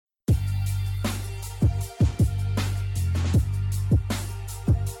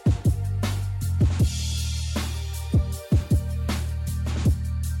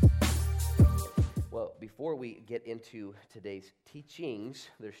we get into today's teachings,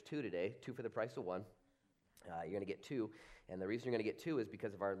 there's two today, two for the price of one. You're going to get two, and the reason you're going to get two is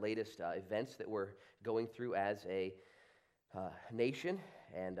because of our latest events that we're going through as a nation,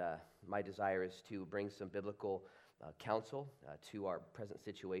 and my desire is to bring some biblical counsel to our present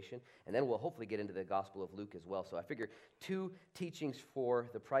situation, and then we'll hopefully get into the Gospel of Luke as well. So I figure two teachings for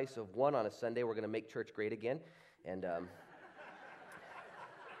the price of one on a Sunday. We're going to make church great again, and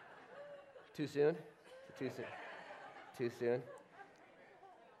too soon? Too soon?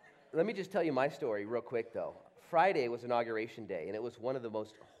 Let me just tell you my story real quick, though. Friday was Inauguration Day, and it was one of the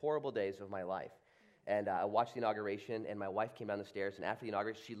most horrible days of my life. And I watched the inauguration, and my wife came down the stairs, and after the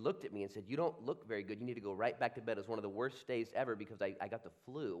inauguration, she looked at me and said, "You don't look very good. You need to go right back to bed." It was one of the worst days ever because I got the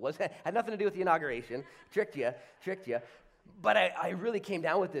flu. Had nothing to do with the inauguration. Tricked you. But I really came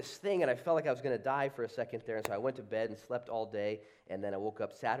down with this thing, and I felt like I was going to die for a second there, and so I went to bed and slept all day, and then I woke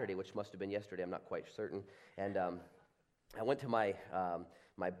up Saturday, which must have been yesterday. I'm not quite certain. And I went to my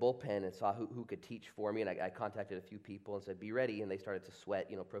bullpen and saw who could teach for me, and I contacted a few people and said, "Be ready," and they started to sweat,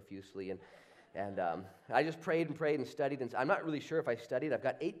 profusely, and I just prayed and studied, and I'm not really sure if I studied. I've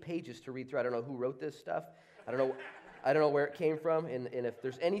got 8 pages to read through. I don't know who wrote this stuff. I don't know where it came from, and if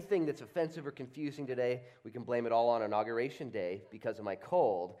there's anything that's offensive or confusing today, we can blame it all on Inauguration Day because of my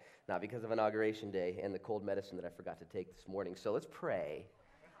cold, not because of Inauguration Day and the cold medicine that I forgot to take this morning. So let's pray,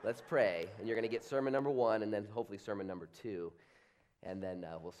 and you're going to get sermon number 1 and then hopefully sermon number 2, and then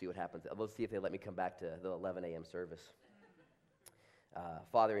we'll see what happens. We'll see if they let me come back to the 11 a.m. service.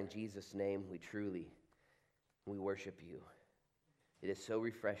 Father, in Jesus' name, we worship you. It is so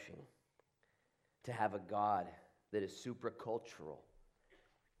refreshing to have a God that is supracultural,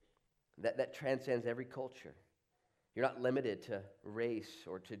 that transcends every culture. You're not limited to race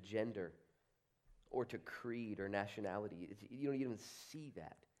or to gender or to creed or nationality. You don't even see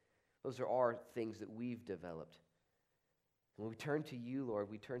that. Those are our things that we've developed. When we turn to you, Lord,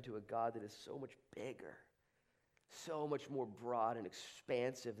 we turn to a God that is so much bigger, so much more broad and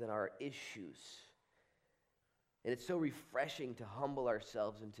expansive than our issues. And it's so refreshing to humble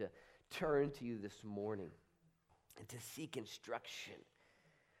ourselves and to turn to you this morning and to seek instruction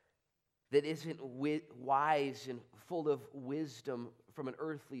that isn't wise and full of wisdom from an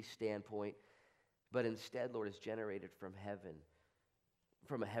earthly standpoint, but instead, Lord, is generated from heaven,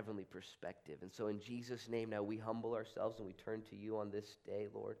 from a heavenly perspective. And so in Jesus' name, now we humble ourselves and we turn to you on this day,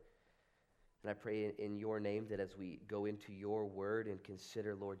 Lord. And I pray in your name that as we go into your word and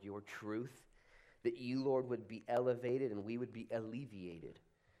consider, Lord, your truth, that you, Lord, would be elevated and we would be alleviated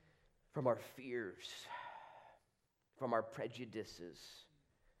from our fears, from our prejudices,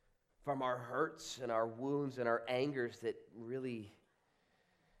 from our hurts and our wounds and our angers that really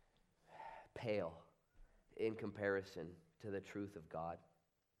pale in comparison to the truth of God.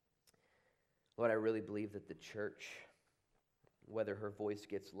 Lord, I really believe that the church, whether her voice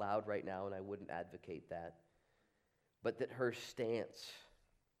gets loud right now, and I wouldn't advocate that, but that her stance,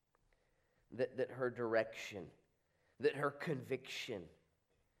 that her direction, that her conviction,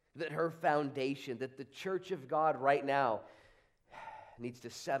 that her foundation, that the church of God right now needs to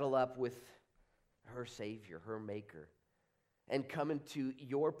settle up with her Savior, her Maker, and come into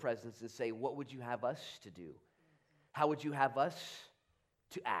your presence and say, what would you have us to do? How would you have us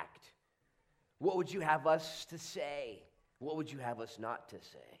to act? What would you have us to say? What would you have us not to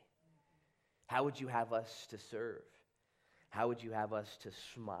say? How would you have us to serve? How would you have us to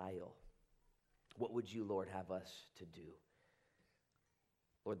smile? What would you, Lord, have us to do?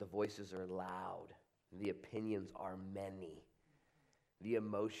 Lord, the voices are loud. The opinions are many. The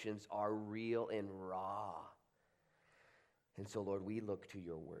emotions are real and raw. And so, Lord, we look to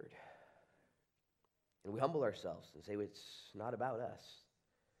your word. And we humble ourselves and say, it's not about us.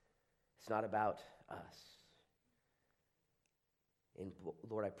 It's not about us. And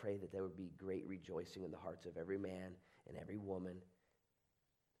Lord, I pray that there would be great rejoicing in the hearts of every man and every woman,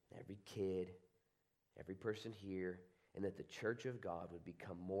 every kid, every person here, and that the church of God would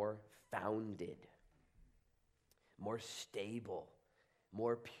become more founded, more stable,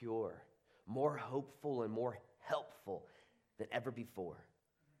 more pure, more hopeful, and more helpful than ever before.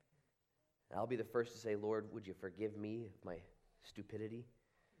 And I'll be the first to say, Lord, would you forgive me of my stupidity?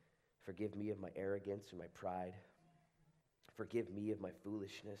 Forgive me of my arrogance and my pride. Forgive me of my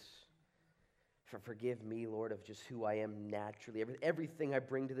foolishness. Forgive me, Lord, of just who I am naturally. Everything I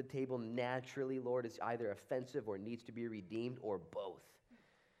bring to the table naturally, Lord, is either offensive or needs to be redeemed or both.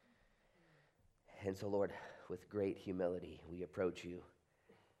 And so, Lord, with great humility, we approach you.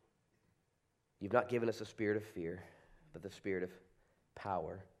 You've not given us a spirit of fear, but the spirit of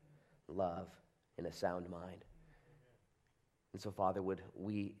power, love, and a sound mind. And so, Father, would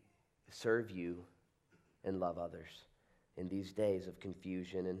we serve you and love others. In these days of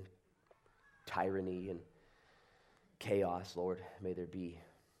confusion and tyranny and chaos, Lord, may there be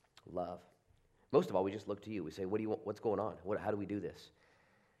love. Most of all, we just look to you. We say, what do you want? What's going on? How do we do this?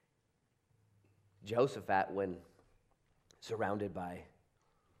 Jehoshaphat, when surrounded by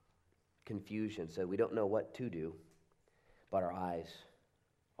confusion, said, we don't know what to do, but our eyes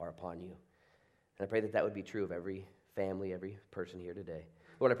are upon you. And I pray that that would be true of every family, every person here today.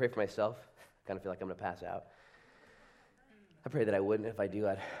 Lord, I pray for myself. I kind of feel like I'm going to pass out. I pray that I wouldn't. If I do,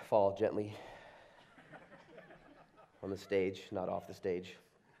 I'd fall gently on the stage, not off the stage.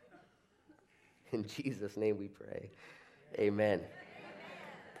 In Jesus' name we pray. Amen.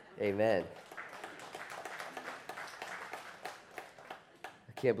 Amen.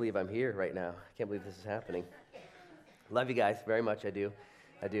 I can't believe I'm here right now. I can't believe this is happening. Love you guys very much. I do.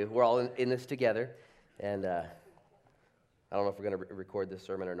 We're all in this together. And I don't know if we're going to record this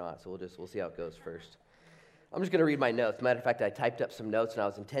sermon or not, so we'll see how it goes first. I'm just going to read my notes. Matter of fact, I typed up some notes, and I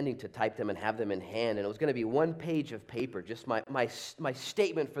was intending to type them and have them in hand, and it was going to be one page of paper, just my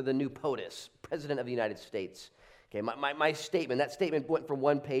statement for the new POTUS, President of the United States. Okay, my statement, that statement went from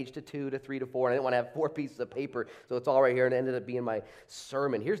 1 page to 2 to 3 to 4, and I didn't want to have 4 pieces of paper, so it's all right here, and it ended up being my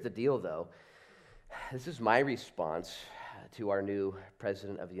sermon. Here's the deal, though. This is my response to our new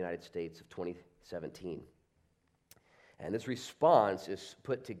President of the United States of 2017. And this response is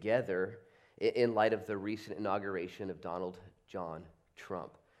put together in light of the recent inauguration of Donald John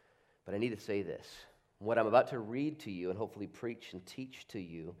Trump. But I need to say this. What I'm about to read to you and hopefully preach and teach to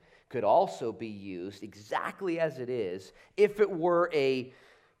you could also be used exactly as it is if it were a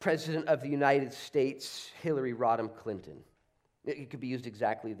President of the United States, Hillary Rodham Clinton. It could be used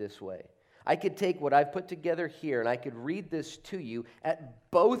exactly this way. I could take what I've put together here and I could read this to you at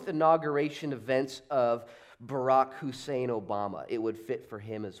both inauguration events of Barack Hussein Obama. It would fit for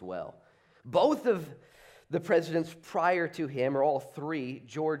him as well. Both of the presidents prior to him, or all three,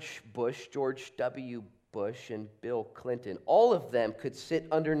 George Bush, George W. Bush, and Bill Clinton, all of them could sit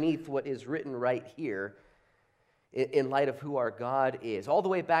underneath what is written right here in light of who our God is. All the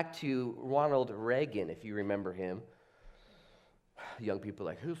way back to Ronald Reagan, if you remember him. Young people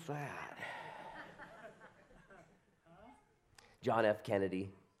are like, who's that? John F.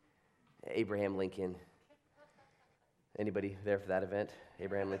 Kennedy, Abraham Lincoln. Anybody there for that event?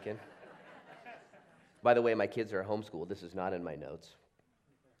 Abraham Lincoln? By the way, my kids are homeschooled. This is not in my notes.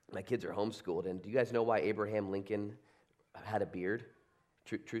 My kids are homeschooled, and do you guys know why Abraham Lincoln had a beard?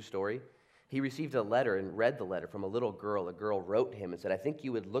 True story. He received a letter and read the letter from a little girl. A girl wrote him and said, I think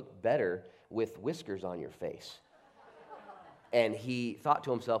you would look better with whiskers on your face. And he thought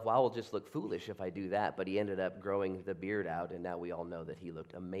to himself, well, I will just look foolish if I do that. But he ended up growing the beard out, and now we all know that he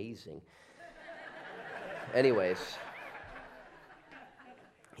looked amazing. Anyways,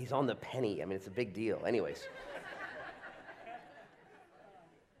 he's on the penny. I mean, it's a big deal. Anyways.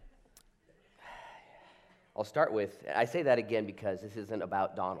 I'll start with, I say that again because this isn't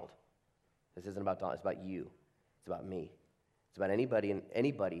about Donald. This isn't about Donald. It's about you. It's about me. It's about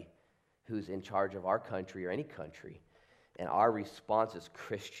anybody who's in charge of our country or any country. And our response as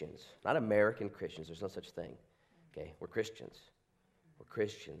Christians, not American Christians, there's no such thing. Okay, we're Christians. We're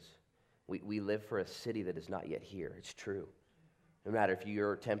Christians. We live for a city that is not yet here. It's true. No matter if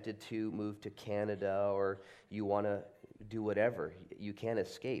you're tempted to move to Canada or you want to do whatever, you can't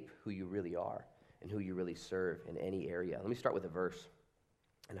escape who you really are and who you really serve in any area. Let me start with a verse,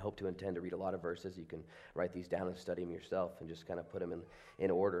 and I hope to intend to read a lot of verses. You can write these down and study them yourself and just kind of put them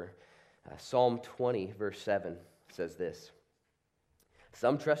in order. Psalm 20, verse 7 says this,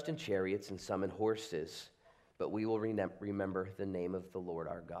 some trust in chariots and some in horses, but we will remember the name of the Lord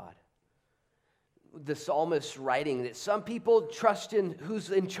our God. The psalmist writing that some people trust in who's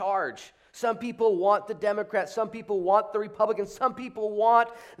in charge. Some people want the Democrats. Some people want the Republicans. Some people want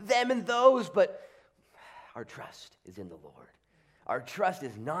them and those, but our trust is in the Lord. Our trust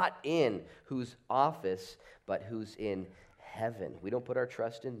is not in whose office, but who's in heaven. We don't put our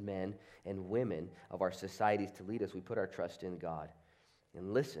trust in men and women of our societies to lead us. We put our trust in God.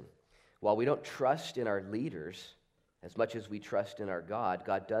 And listen, while we don't trust in our leaders as much as we trust in our God,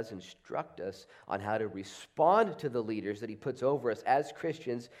 God does instruct us on how to respond to the leaders that he puts over us as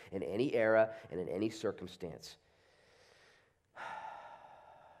Christians in any era and in any circumstance.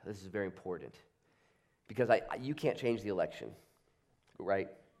 This is very important because you can't change the election, right?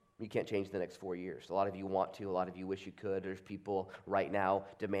 You can't change the next 4 years. A lot of you want to. A lot of you wish you could. There's people right now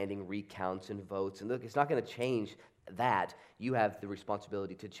demanding recounts and votes. And look, it's not going to change that. You have the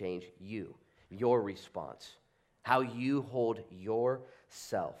responsibility to change you, your response, how you hold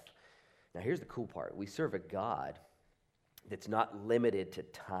yourself. Now, here's the cool part. We serve a God that's not limited to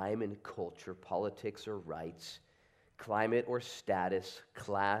time and culture, politics or rights, climate or status,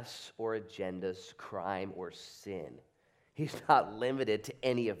 class or agendas, crime or sin. He's not limited to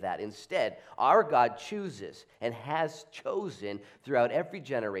any of that. Instead, our God chooses and has chosen throughout every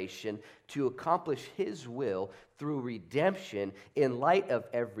generation to accomplish his will through redemption in light of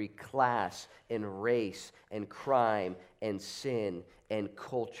every class and race and crime and sin and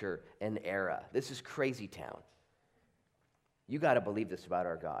culture and era. This is crazy town. You got to believe this about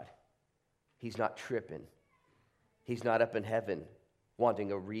our God. He's not tripping. He's not up in heaven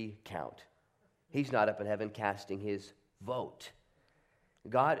wanting a recount. He's not up in heaven casting his vote.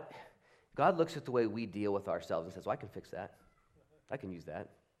 God looks at the way we deal with ourselves and says, well, I can fix that. I can use that.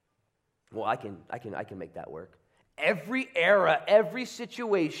 Well, I can make that work. Every era, every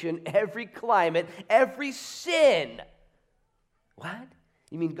situation, every climate, every sin. What?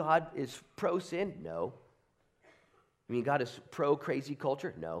 You mean God is pro-sin? No. You mean God is pro-crazy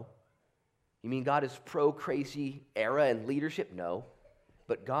culture? No. You mean God is pro-crazy era and leadership? No.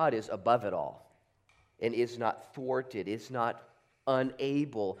 But God is above it all and is not thwarted, is not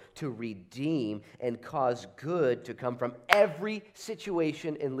unable to redeem and cause good to come from every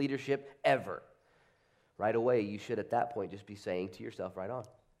situation in leadership ever. Right away, you should at that point just be saying to yourself, right on,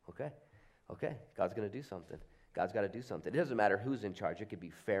 okay, God's going to do something. God's got to do something. It doesn't matter who's in charge. It could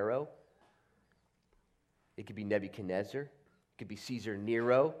be Pharaoh. It could be Nebuchadnezzar. It could be Caesar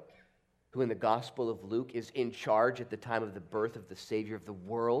Nero, who in the Gospel of Luke is in charge at the time of the birth of the Savior of the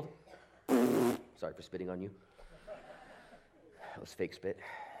world. Sorry for spitting on you. That was fake spit.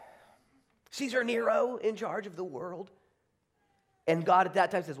 Caesar Nero in charge of the world. And God at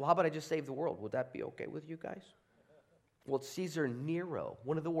that time says, well, how about I just save the world? Would that be okay with you guys? Well, it's Caesar Nero,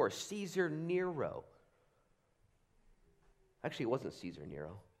 one of the worst. Caesar Nero. Actually, it wasn't Caesar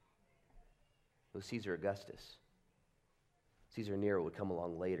Nero. It was Caesar Augustus. Caesar Nero would come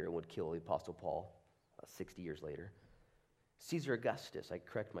along later and would kill the Apostle Paul 60 years later. Caesar Augustus, I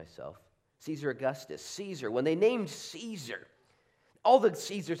correct myself. Caesar Augustus, Caesar. When they named Caesar, all the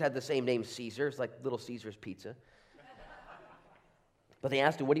Caesars had the same name, Caesar. It's like Little Caesar's Pizza. But they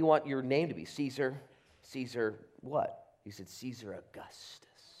asked him, what do you want your name to be? Caesar what? He said, Caesar Augustus,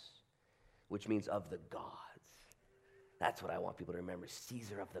 which means of the gods. That's what I want people to remember.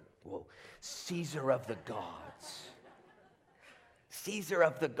 Caesar of the gods. Caesar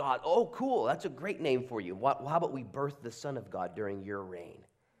of the gods. Oh, cool. That's a great name for you. How about we birth the Son of God during your reign?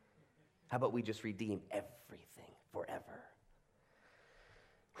 How about we just redeem everything forever?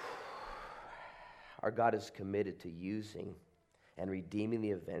 Our God is committed to using and redeeming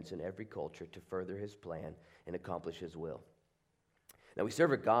the events in every culture to further his plan and accomplish his will. Now, we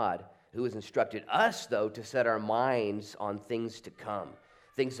serve a God who has instructed us, though, to set our minds on things to come,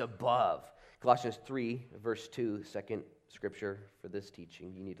 things above. Colossians 3, verse 2, second scripture for this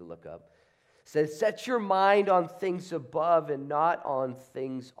teaching you need to look up, says, set your mind on things above and not on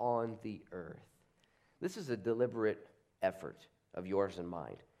things on the earth. This is a deliberate effort of yours and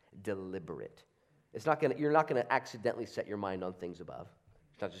mine. Deliberate. You're not going to accidentally set your mind on things above.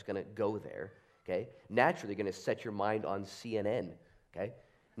 It's not just going to go there, okay? Naturally, you're going to set your mind on CNN, okay?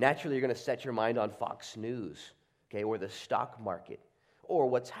 Naturally, you're going to set your mind on Fox News, okay, or the stock market, or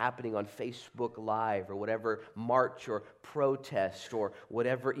what's happening on Facebook Live, or whatever march or protest or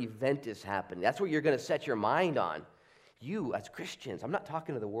whatever event is happening. That's what you're going to set your mind on. You, as Christians, I'm not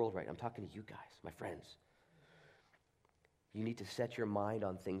talking to the world right now. I'm talking to you guys, my friends. You need to set your mind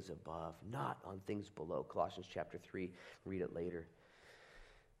on things above, not on things below. Colossians chapter 3, read it later.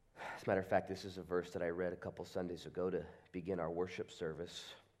 As a matter of fact, this is a verse that I read a couple Sundays ago to begin our worship service.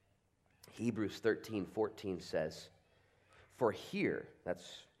 Hebrews 13:14 says, for here,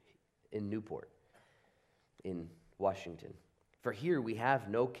 that's in Newport, in Washington, for here we have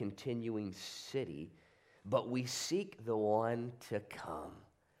no continuing city, but we seek the one to come.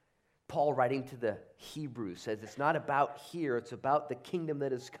 Paul, writing to the Hebrews, says it's not about here, it's about the kingdom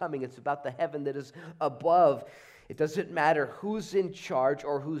that is coming, it's about the heaven that is above. It doesn't matter who's in charge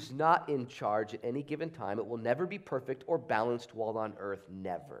or who's not in charge at any given time. It will never be perfect or balanced while on earth,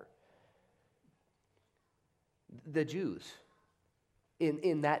 never. The Jews,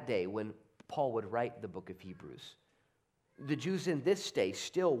 in that day when Paul would write the book of Hebrews, the Jews in this day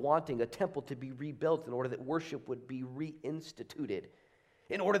still wanting a temple to be rebuilt in order that worship would be reinstituted,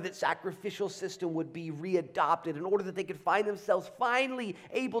 in order that sacrificial system would be readopted, in order that they could find themselves finally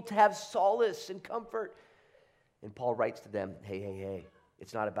able to have solace and comfort. And Paul writes to them, hey,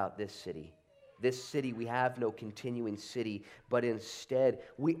 it's not about this city. This city, we have no continuing city, but instead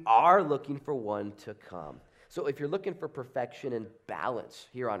we are looking for one to come. So if you're looking for perfection and balance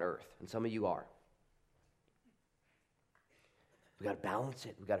here on earth, and some of you are, We got to balance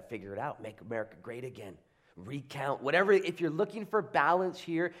it. We got to figure it out. Make America great again. Recount. Whatever. If you're looking for balance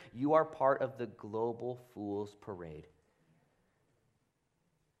here, you are part of the global fool's parade.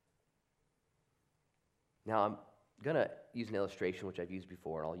 Now, I'm going to use an illustration which I've used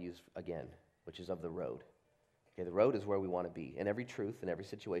before, and I'll use again, which is of the road. Okay, the road is where we want to be. In every truth, in every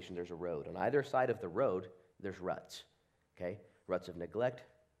situation, there's a road. On either side of the road, there's ruts. Okay? Ruts of neglect,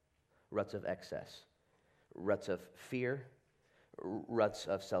 ruts of excess, ruts of fear, ruts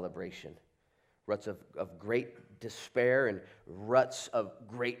of celebration, ruts of great despair, and ruts of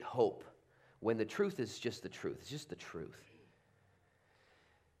great hope, when the truth is just the truth. It's just the truth.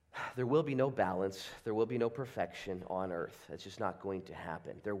 There will be no balance. There will be no perfection on earth. It's just not going to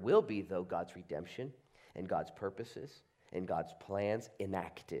happen. There will be, though, God's redemption and God's purposes and God's plans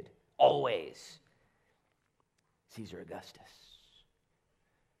enacted. Always. Caesar Augustus.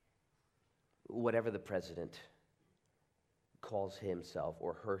 Whatever the president calls himself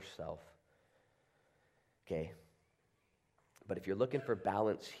or herself. Okay? But if you're looking for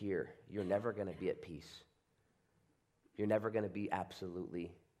balance here, you're never going to be at peace. You're never going to be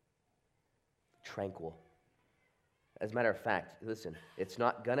absolutely tranquil. As a matter of fact, listen, it's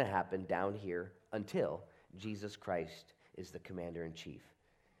not going to happen down here until Jesus Christ is the commander-in-chief.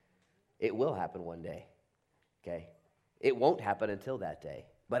 It will happen one day, okay? It won't happen until that day,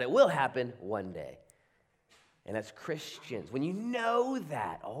 but it will happen one day. And as Christians, when you know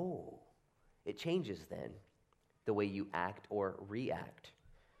that, it changes then the way you act or react.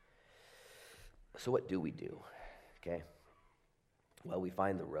 So what do we do, okay? Well, we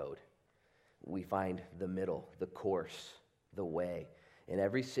find the road. We find the middle, the course, the way. In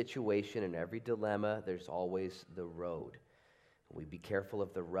every situation, in every dilemma, there's always the road. We be careful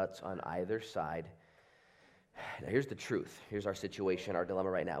of the ruts on either side. Now, here's the truth. Here's our situation, our dilemma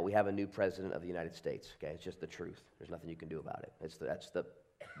right now. We have a new president of the United States, okay? It's just the truth. There's nothing you can do about it. That's the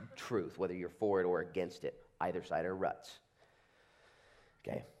truth, whether you're for it or against it. Either side are ruts,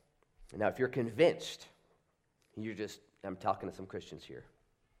 okay? Now, if you're convinced, I'm talking to some Christians here.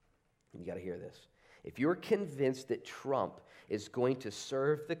 You got to hear this. If you're convinced that Trump is going to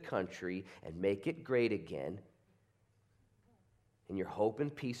serve the country and make it great again, and your hope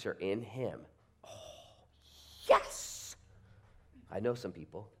and peace are in him, yes! I know some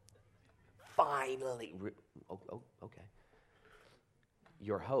people. Finally. Okay.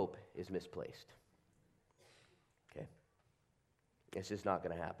 Your hope is misplaced. Okay? It's just not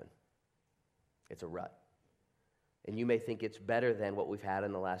going to happen. It's a rut. And you may think it's better than what we've had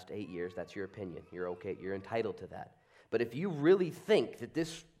in the last 8 years. That's your opinion. You're okay. You're entitled to that. But if you really think that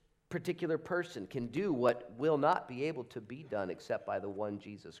this particular person can do what will not be able to be done except by the one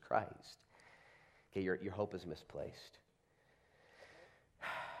Jesus Christ, okay, your hope is misplaced.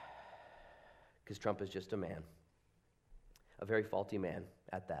 Because Trump is just a man. A very faulty man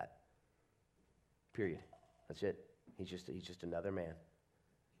at that. Period. That's it. He's just another man.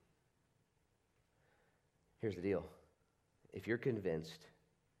 Here's the deal. If you're convinced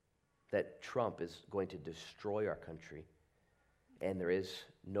that Trump is going to destroy our country and there is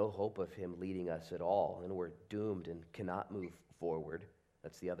no hope of him leading us at all and we're doomed and cannot move forward,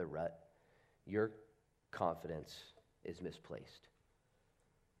 that's the other rut, your confidence is misplaced.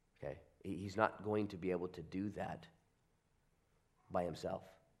 Okay? He's not going to be able to do that by himself.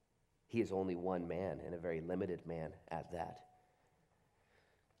 He is only one man and a very limited man at that.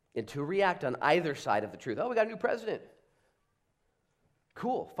 And to react on either side of the truth. We got a new president.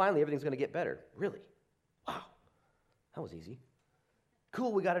 Cool. Finally, everything's going to get better. Really? Wow. That was easy.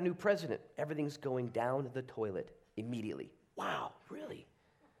 Cool. We got a new president. Everything's going down the toilet immediately. Wow. Really?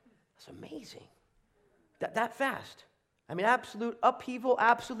 That's amazing. That fast. I mean, absolute upheaval,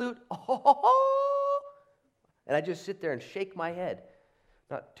 absolute. And I just sit there and shake my head.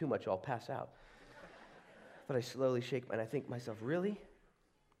 Not too much, I'll pass out. But I slowly shake, and I think to myself, really?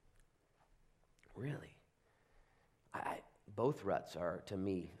 Really? Both ruts are, to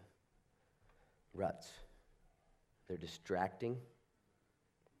me, ruts. They're distracting.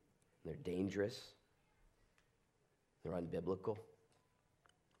 They're dangerous. They're unbiblical.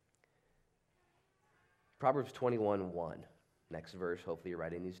 Proverbs 21:1. Next verse. Hopefully you're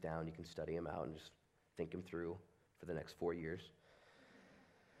writing these down. You can study them out and just think them through for the next 4 years.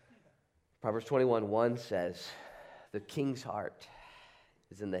 Proverbs 21:1 says, "The king's heart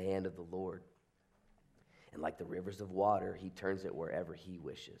is in the hand of the Lord. And like the rivers of water, he turns it wherever he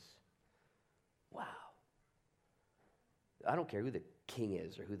wishes." Wow. I don't care who the king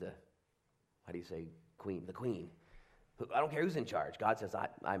is or who the, queen? The queen. I don't care who's in charge. God says,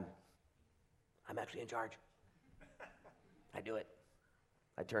 I'm actually in charge. I do it.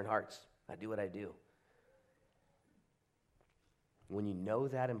 I turn hearts. I do what I do. When you know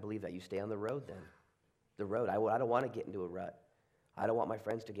that and believe that, you stay on the road then. The road. I don't want to get into a rut. I don't want my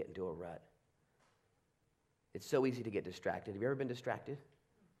friends to get into a rut. It's so easy to get distracted. Have you ever been distracted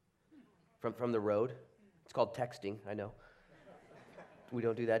from the road? It's called texting, I know. We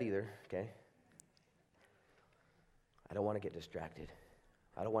don't do that either, okay? I don't want to get distracted.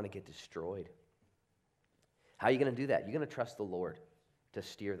 I don't want to get destroyed. How are you going to do that? You're going to trust the Lord to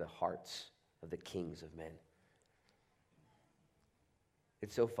steer the hearts of the kings of men.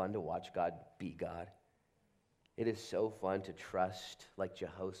 It's so fun to watch God be God. It is so fun to trust, like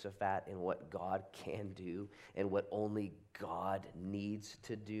Jehoshaphat, in what God can do and what only God needs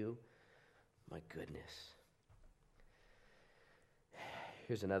to do. My goodness.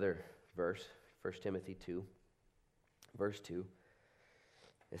 Here's another verse, 1 Timothy 2, verse 2.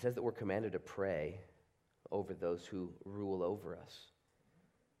 It says that we're commanded to pray over those who rule over us.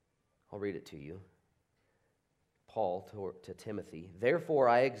 I'll read it to you. Paul to Timothy, therefore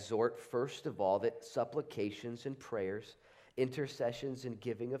I exhort first of all that supplications and prayers, intercessions and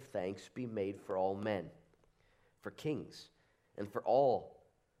giving of thanks be made for all men, for kings, and for all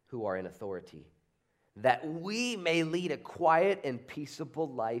who are in authority, that we may lead a quiet and peaceable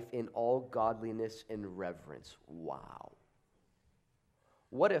life in all godliness and reverence. Wow.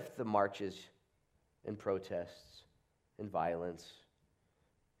 What if the marches and protests and violence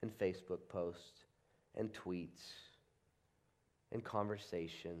and Facebook posts and tweets and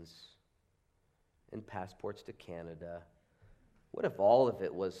conversations and passports to Canada, what if all of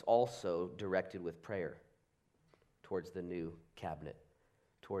it was also directed with prayer towards the new cabinet,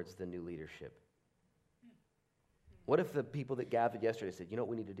 towards the new leadership? What if the people that gathered yesterday said, you know what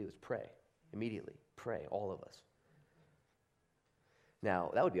we need to do is pray immediately, pray, all of us.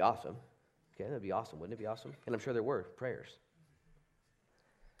 Now, that would be awesome. Okay, that would be awesome. Wouldn't it be awesome? And I'm sure there were prayers.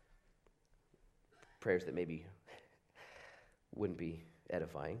 Prayers that maybe wouldn't be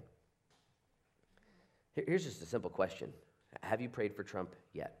edifying. Here's just a simple question. Have you prayed for Trump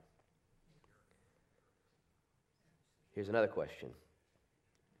yet? Here's another question.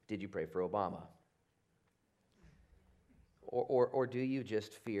 Did you pray for Obama? Or do you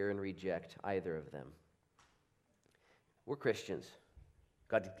just fear and reject either of them? We're Christians.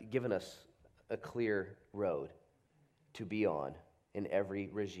 God's given us a clear road to be on in every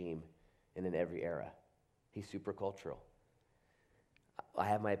regime and in every era. He's supercultural. I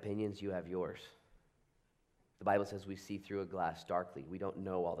have my opinions, you have yours. The Bible says we see through a glass darkly. We don't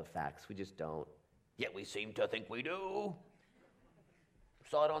know all the facts. We just don't. Yet we seem to think we do.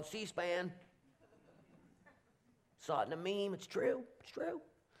 Saw it on C-SPAN. Saw it in a meme. It's true. It's true.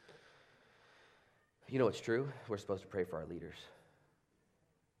 You know what's true? We're supposed to pray for our leaders.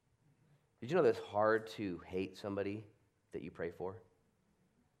 Did you know that it's hard to hate somebody that you pray for?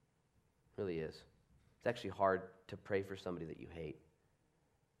 It really is. It's actually hard to pray for somebody that you hate.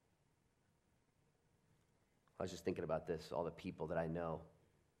 I was just thinking about this, all the people that I know,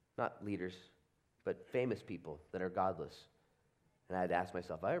 not leaders, but famous people that are godless. And I had to ask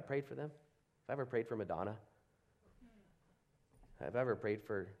myself, have I ever prayed for them? Have I ever prayed for Madonna? Have I ever prayed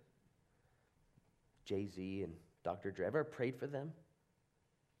for Jay-Z and Dr. Dre? Have I ever prayed for them?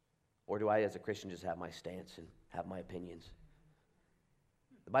 Or do I, as a Christian, just have my stance and have my opinions?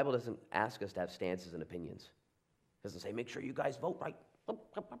 The Bible doesn't ask us to have stances and opinions. It doesn't say, make sure you guys vote right.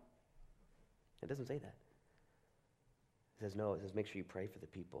 It doesn't say that. It says, no, it says, make sure you pray for the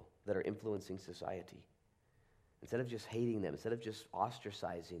people that are influencing society. Instead of just hating them, instead of just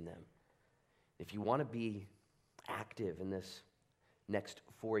ostracizing them. If you want to be active in this next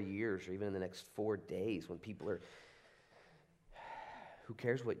 4 years or even in the next 4 days when people are, who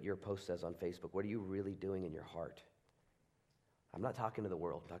cares what your post says on Facebook? What are you really doing in your heart? I'm not talking to the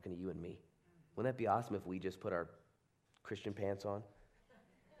world, I'm talking to you and me. Wouldn't that be awesome if we just put our Christian pants on?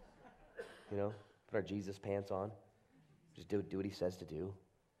 You know, put our Jesus pants on. Just do what he says to do.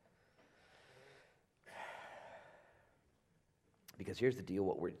 Because here's the deal,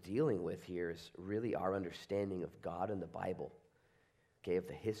 what we're dealing with here is really our understanding of God and the Bible. Okay, of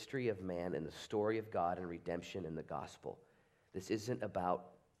the history of man and the story of God and redemption in the gospel. This isn't about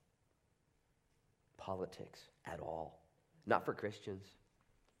politics at all. Not for Christians.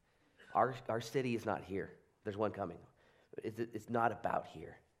 Our city is not here. There's one coming. It's not about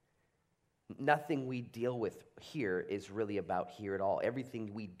here. Nothing we deal with here is really about here at all.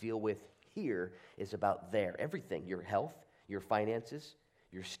 Everything we deal with here is about there. Everything, your health, your finances,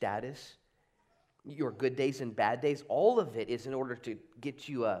 your status, your good days and bad days, all of it is in order to get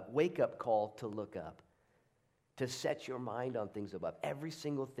you a wake-up call to look up, to set your mind on things above. Every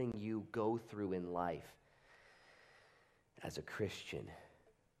single thing you go through in life as a Christian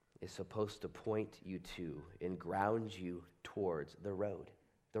is supposed to point you to and ground you towards the road,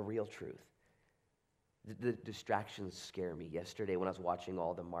 the real truth. The distractions scare me. Yesterday when I was watching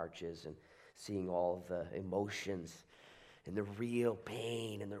all the marches and seeing all the emotions and the real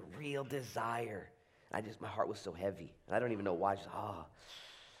pain and the real desire, my heart was so heavy. And I don't even know why.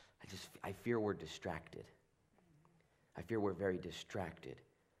 I fear we're distracted. I fear we're very distracted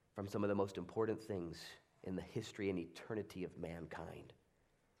from some of the most important things in the history and eternity of mankind.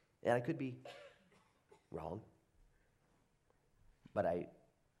 And I could be wrong, but I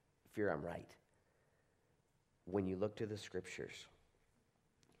fear I'm right. When you look to the scriptures,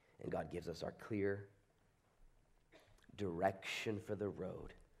 and God gives us our clear direction for the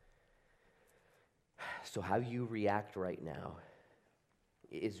road. So how you react right now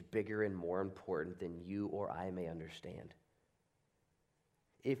is bigger and more important than you or I may understand.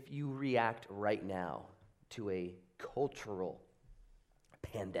 If you react right now to a cultural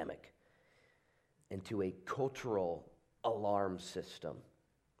pandemic and to a cultural alarm system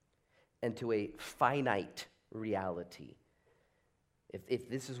and to a finite reality, if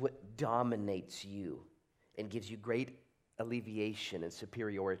this is what dominates you and gives you great alleviation and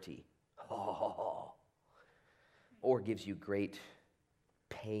superiority, or gives you great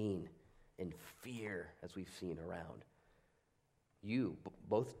pain and fear, as we've seen around,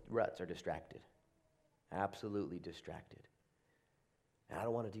 both ruts are distracted, absolutely distracted. And I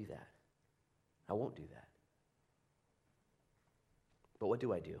don't want to do that. I won't do that. But what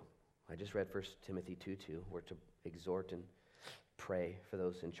do? I just read 1 Timothy 2:2. We're to exhort and pray for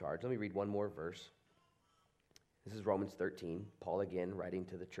those in charge. Let me read one more verse. This is Romans 13. Paul again writing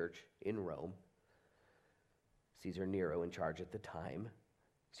to the church in Rome. Caesar Nero in charge at the time.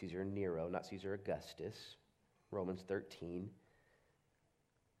 Caesar Nero, not Caesar Augustus. Romans 13.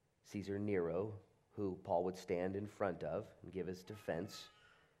 Caesar Nero, who Paul would stand in front of and give his defense.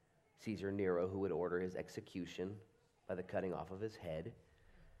 Caesar Nero, who would order his execution by the cutting off of his head.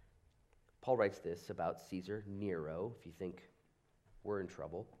 Paul writes this about Caesar Nero, if you think we're in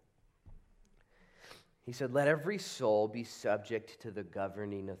trouble. He said, "Let every soul be subject to the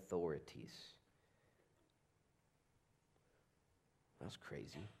governing authorities." That's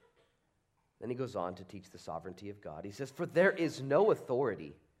crazy. Then he goes on to teach the sovereignty of God. He says, "For there is no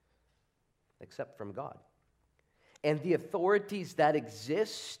authority except from God. And the authorities that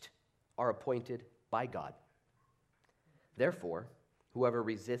exist are appointed by God. Therefore, whoever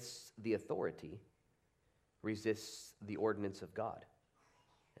resists the authority resists the ordinance of God.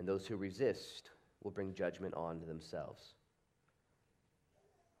 And those who resist will bring judgment on themselves."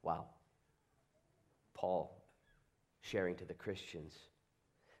 Wow. Paul sharing to the Christians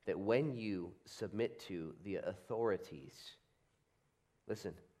that when you submit to the authorities,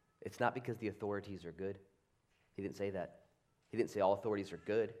 listen, it's not because the authorities are good. He didn't say that. He didn't say all authorities are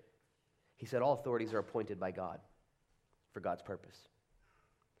good. He said all authorities are appointed by God for God's purpose.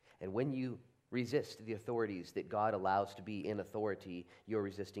 And when you resist the authorities that God allows to be in authority, you're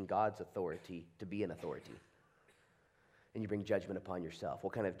resisting God's authority to be in authority. And you bring judgment upon yourself.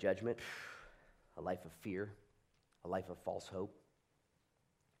 What kind of judgment? A life of fear, a life of false hope.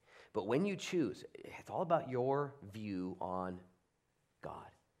 But when you choose, it's all about your view on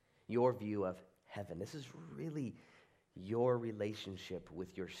God, your view of heaven. This is really your relationship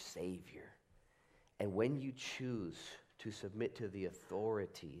with your Savior. And when you choose to submit to the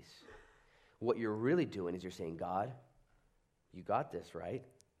authorities, what you're really doing is you're saying, God, you got this, right?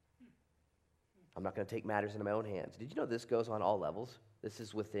 I'm not going to take matters into my own hands. Did you know this goes on all levels? This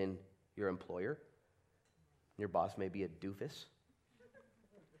is within your employer. Your boss may be a doofus.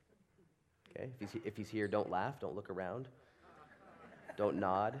 Okay, if he's here, don't laugh, don't look around, don't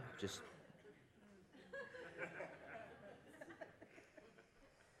nod, just...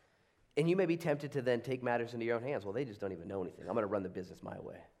 And you may be tempted to then take matters into your own hands. Well, they just don't even know anything. I'm going to run the business my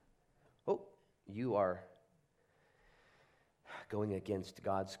way. Oh, you are going against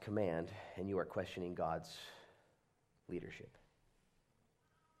God's command, and you are questioning God's leadership.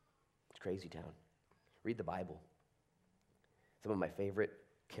 It's crazy town. Read the Bible. Some of my favorite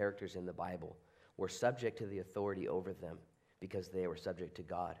characters in the Bible were subject to the authority over them because they were subject to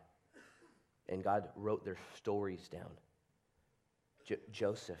God. And God wrote their stories down.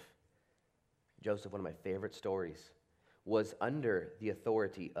 Joseph, one of my favorite stories, was under the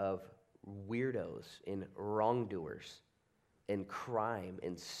authority of weirdos and wrongdoers and crime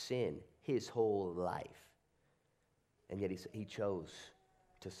and sin his whole life. And yet he chose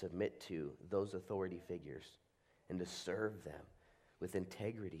to submit to those authority figures and to serve them with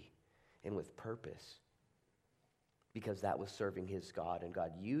integrity and with purpose, because that was serving his God, and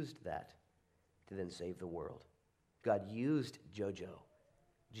God used that to then save the world. God used Jojo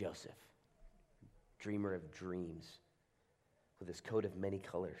Joseph, dreamer of dreams, with his coat of many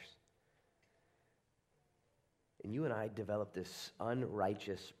colors. And you and I develop this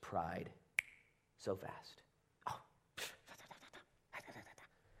unrighteous pride so fast. Oh.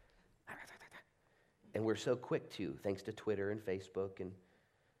 And we're so quick to, thanks to Twitter and Facebook and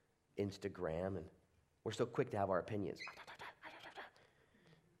Instagram, and we're so quick to have our opinions.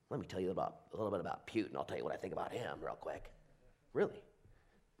 Let me tell you a little bit about Putin. I'll tell you what I think about him real quick. Really?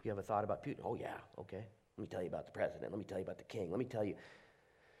 You have a thought about Putin? Oh, yeah, okay. Let me tell you about the president. Let me tell you about the king. Let me tell you.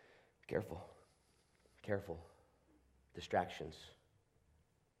 Careful. Careful. Distractions.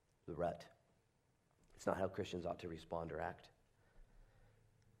 The rut. It's not how Christians ought to respond or act.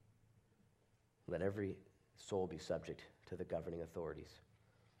 Let every soul be subject to the governing authorities.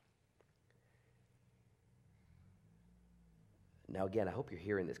 Now, again, I hope you're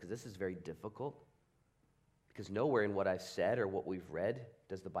hearing this, because this is very difficult. Because nowhere in what I've said or what we've read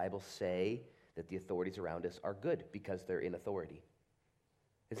does the Bible say that the authorities around us are good because they're in authority.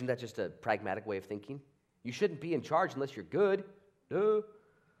 Isn't that just a pragmatic way of thinking? You shouldn't be in charge unless you're good. Duh.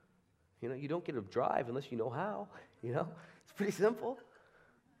 You don't get to drive unless you know how. It's pretty simple.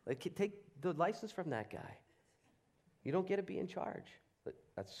 Take the license from that guy. You don't get to be in charge. But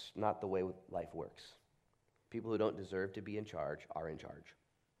that's not the way life works. People who don't deserve to be in charge are in charge.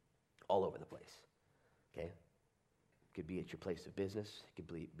 All over the place. Okay? It could be at your place of business. It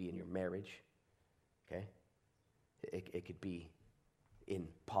could be in your marriage. Okay? It could be in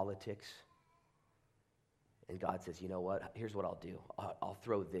politics. And God says, you know what? Here's what I'll do. I'll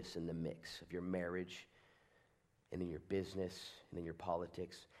throw this in the mix of your marriage and in your business and in your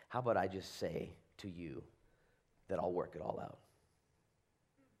politics. How about I just say to you that I'll work it all out?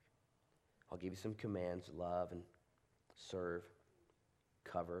 I'll give you some commands: love and serve,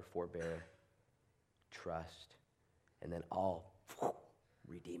 cover, forbear, trust, and then I'll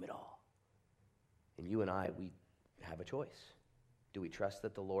redeem it all. And you and I, we have a choice. Do we trust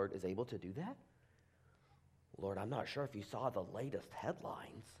that the Lord is able to do that? Lord, I'm not sure if you saw the latest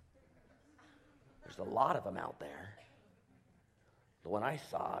headlines. There's a lot of them out there. The one I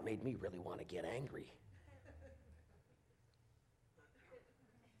saw made me really want to get angry.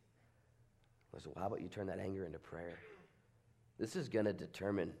 I said, well, how about you turn that anger into prayer? This is going to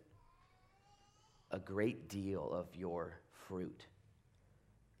determine a great deal of your fruit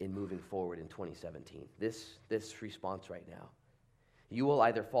in moving forward in 2017. This response right now. You will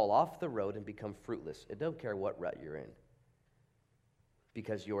either fall off the road and become fruitless. It don't care what rut you're in,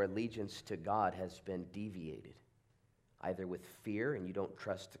 because your allegiance to God has been deviated, either with fear and you don't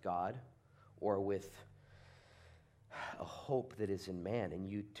trust God, or with a hope that is in man and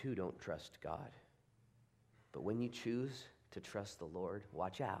you too don't trust God. But when you choose to trust the Lord,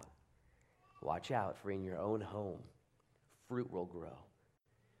 watch out. Watch out, for in your own home, fruit will grow.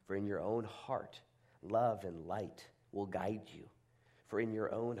 For in your own heart, love and light will guide you. For in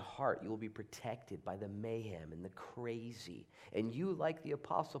your own heart, you will be protected by the mayhem and the crazy. And you, like the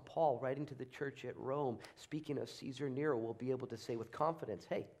Apostle Paul, writing to the church at Rome, speaking of Caesar Nero, will be able to say with confidence,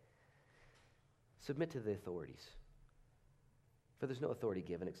 hey, submit to the authorities. For there's no authority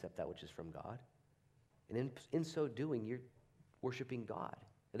given except that which is from God. And in so doing, you're worshiping God.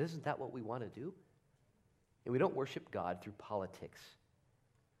 And isn't that what we want to do? And we don't worship God through politics.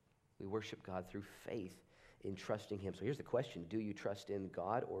 We worship God through faith in trusting Him. So here's the question: do you trust in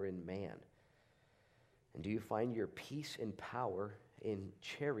God or in man? And do you find your peace and power in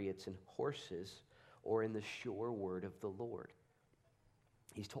chariots and horses, or in the sure word of the Lord?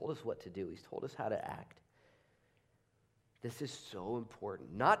 He's told us what to do. He's told us how to act. This is so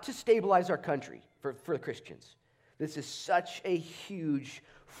important. Not to stabilize our country for Christians. This is such a huge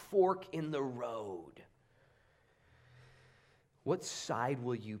fork in the road. What side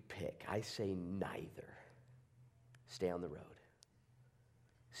will you pick? I say neither. Stay on the road.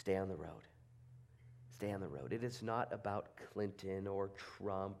 Stay on the road. Stay on the road. It is not about Clinton or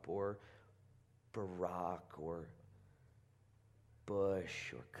Trump or Barack or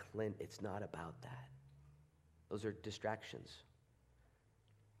Bush or Clinton. It's not about that. Those are distractions.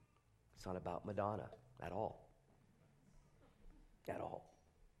 It's not about Madonna at all. At all.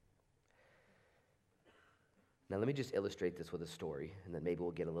 Now let me just illustrate this with a story, and then maybe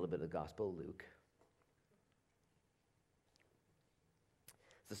we'll get a little bit of the Gospel of Luke.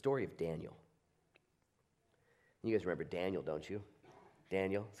 It's the story of Daniel. You guys remember Daniel, don't you?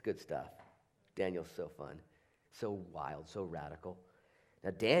 Daniel, it's good stuff. Daniel's so fun, so wild, so radical.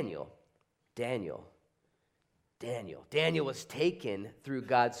 Now Daniel was taken through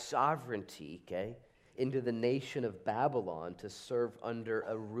God's sovereignty, okay, into the nation of Babylon to serve under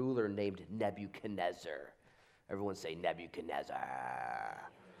a ruler named Nebuchadnezzar. Everyone say Nebuchadnezzar.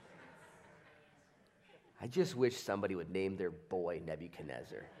 I just wish somebody would name their boy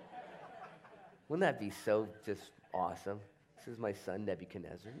Nebuchadnezzar. Wouldn't that be so just awesome? This is my son,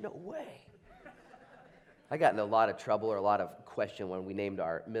 Nebuchadnezzar. No way. I got in a lot of trouble or a lot of question when we named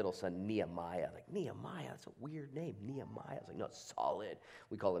our middle son Nehemiah. Like, Nehemiah, that's a weird name, Nehemiah. I was like, no, it's solid.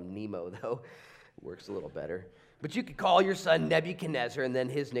 We call him Nemo, though. It works a little better. But you could call your son Nebuchadnezzar, and then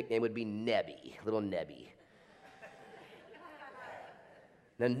his nickname would be Nebby, little Nebby.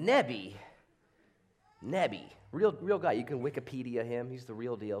 Now, Nebby, real guy. You can Wikipedia him. He's the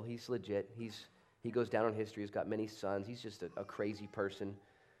real deal. He's legit. He goes down in history. He's got many sons. He's just a crazy person.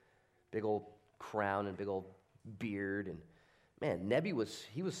 Big old crown and big old beard. And man, Nebby was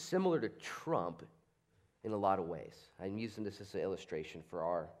similar to Trump in a lot of ways. I'm using this as an illustration for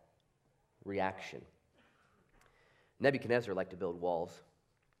our reaction. Nebuchadnezzar liked to build walls.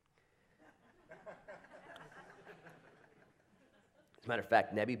 As a matter of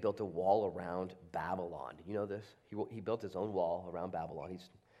fact, Nebi built a wall around Babylon. Did you know this? He built his own wall around Babylon.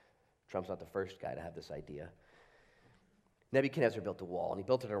 Trump's not the first guy to have this idea. Nebuchadnezzar built a wall, and he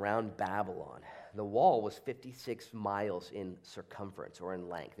built it around Babylon. The wall was 56 miles in circumference or in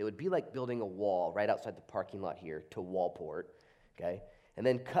length. It would be like building a wall right outside the parking lot here to Wallport, okay? And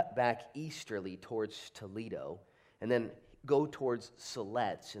then cut back easterly towards Toledo, and then go towards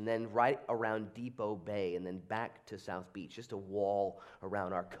Siletz, and then right around Depot Bay, and then back to South Beach, just a wall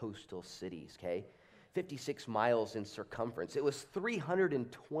around our coastal cities, okay? 56 miles in circumference. It was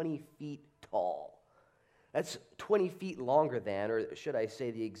 320 feet tall. That's 20 feet longer than, or should I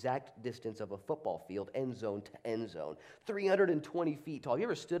say, the exact distance of a football field, end zone to end zone. 320 feet tall. You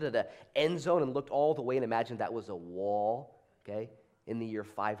ever stood at an end zone and looked all the way and imagined that was a wall, okay? In the year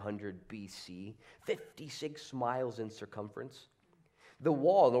 500 BC, 56 miles in circumference. The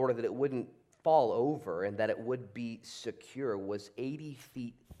wall, in order that it wouldn't fall over and that it would be secure, was 80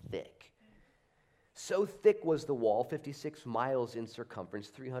 feet thick. So thick was the wall, 56 miles in circumference,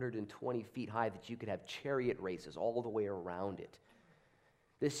 320 feet high, that you could have chariot races all the way around it.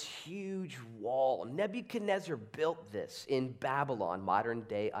 This huge wall. Nebuchadnezzar built this in Babylon,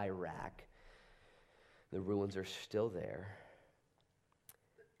 modern-day Iraq. The ruins are still there.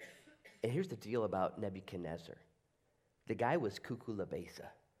 And here's the deal about Nebuchadnezzar. The guy was cuckoo la besa.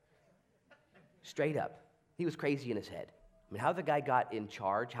 Straight up. He was crazy in his head. I mean, how the guy got in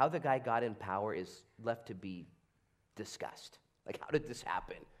charge, how the guy got in power is left to be discussed. Like, how did this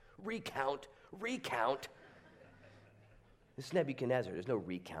happen? Recount. This is Nebuchadnezzar. There's no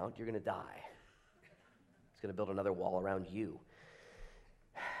recount. You're going to die. He's going to build another wall around you.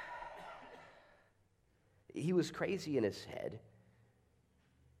 He was crazy in his head.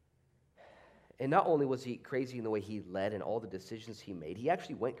 And not only was he crazy in the way he led and all the decisions he made, he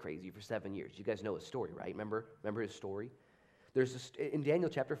actually went crazy for 7 years. You guys know his story, right? Remember his story? There's this, in Daniel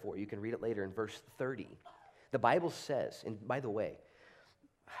chapter 4, you can read it later in verse 30. The Bible says, and by the way,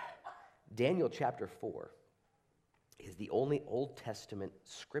 Daniel chapter 4 is the only Old Testament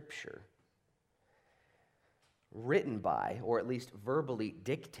scripture written by, or at least verbally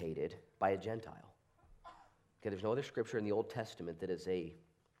dictated by, a Gentile. Okay, there's no other scripture in the Old Testament that is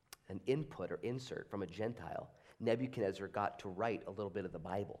an input or insert from a Gentile. Nebuchadnezzar got to write a little bit of the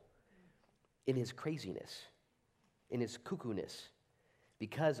Bible in his craziness, in his cuckoo-ness,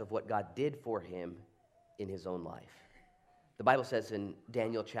 because of what God did for him in his own life. The Bible says in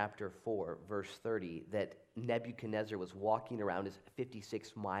Daniel chapter 4, verse 30, that Nebuchadnezzar was walking around his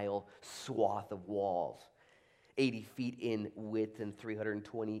 56-mile swath of walls, 80 feet in width and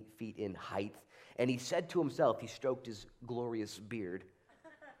 320 feet in height. And he said to himself, he stroked his glorious beard,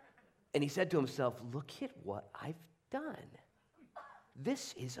 and he said to himself, look at what I've done.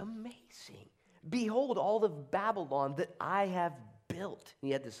 This is amazing. Behold all of Babylon that I have built. And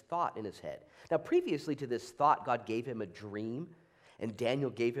he had this thought in his head. Now, previously to this thought, God gave him a dream, and Daniel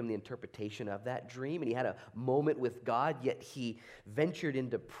gave him the interpretation of that dream, and he had a moment with God, yet he ventured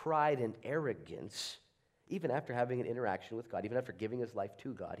into pride and arrogance. Even after having an interaction with God, even after giving his life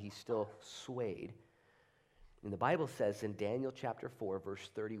to God, he still swayed. And the Bible says in Daniel chapter 4,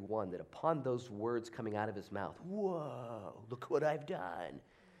 verse 31, that upon those words coming out of his mouth, whoa, look what I've done,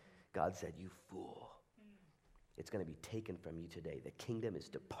 God said, you fool. It's going to be taken from you today. The kingdom is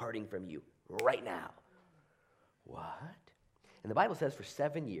departing from you right now. What? And the Bible says for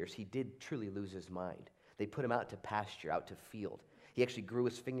 7 years, he did truly lose his mind. They put him out to pasture, out to field. He actually grew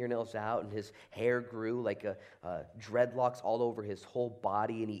his fingernails out, and his hair grew like dreadlocks all over his whole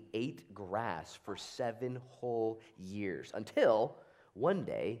body, and he ate grass for 7 whole years, until one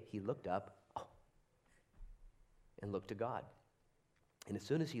day he looked up and looked to God. And as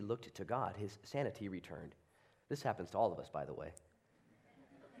soon as he looked to God, his sanity returned. This happens to all of us, by the way.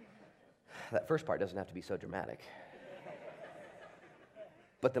 That first part doesn't have to be so dramatic.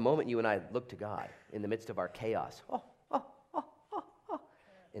 But the moment you and I look to God in the midst of our chaos,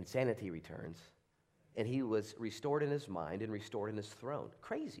 insanity returns, and he was restored in his mind and restored in his throne.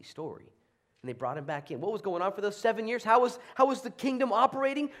 Crazy story. And they brought him back in. What was going on for those 7 years? How was the kingdom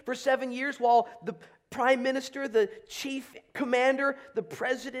operating for 7 years while the prime minister, the chief commander, the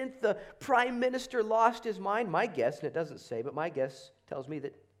president, the prime minister lost his mind? My guess, and it doesn't say, but my guess tells me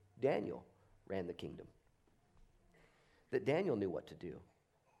that Daniel ran the kingdom. That Daniel knew what to do.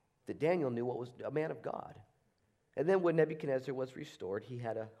 That Daniel knew what was a man of God. And then when Nebuchadnezzar was restored, he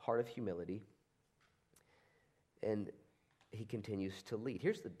had a heart of humility. And he continues to lead.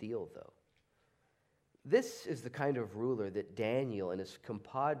 Here's the deal, though. This is the kind of ruler that Daniel and his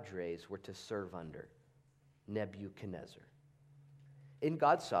compadres were to serve under, Nebuchadnezzar. In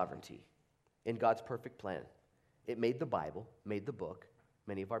God's sovereignty, in God's perfect plan, it made the Bible, made the book,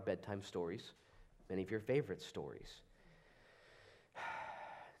 many of our bedtime stories, many of your favorite stories.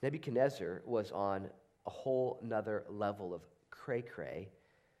 Nebuchadnezzar was on a whole nother level of cray-cray,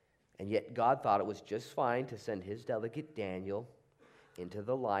 and yet God thought it was just fine to send his delegate Daniel into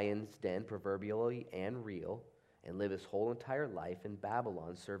the lion's den, proverbially and real, and live his whole entire life in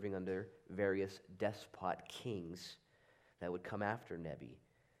Babylon, serving under various despot kings that would come after Nebi.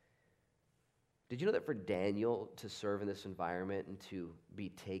 Did you know that for Daniel to serve in this environment and to be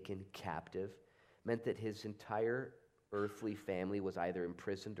taken captive meant that his entire earthly family was either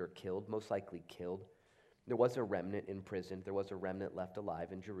imprisoned or killed, most likely killed? There was a remnant imprisoned. There was a remnant left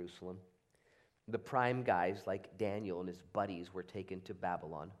alive in Jerusalem. The prime guys like Daniel and his buddies were taken to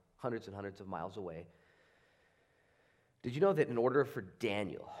Babylon, hundreds and hundreds of miles away. Did you know that in order for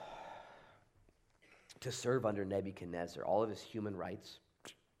Daniel to serve under Nebuchadnezzar, all of his human rights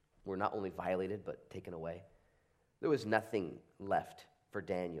were not only violated but taken away? There was nothing left for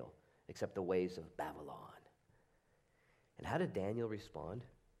Daniel except the ways of Babylon. And how did Daniel respond?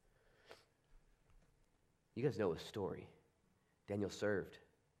 You guys know his story. Daniel served.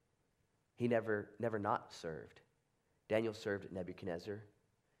 He never not served. Daniel served Nebuchadnezzar,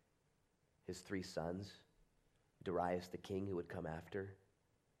 his 3 sons, Darius the king who would come after,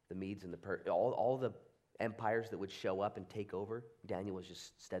 the Medes and the Persians, all the empires that would show up and take over. Daniel was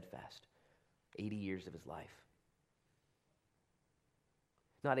just steadfast. 80 years of his life.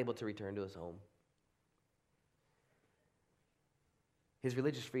 Not able to return to his home. His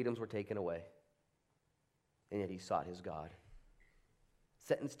religious freedoms were taken away, and yet he sought his God.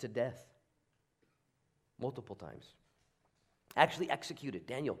 Sentenced to death multiple times. Actually executed.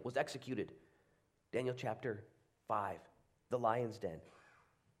 Daniel was executed. Daniel chapter 5, the lion's den.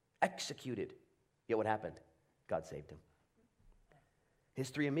 Executed. Yet what happened? God saved him. His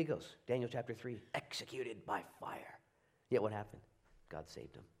 3 amigos, Daniel chapter 3, executed by fire. Yet what happened? God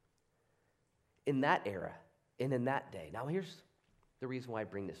saved him. In that era, and in that day. Now here's the reason why I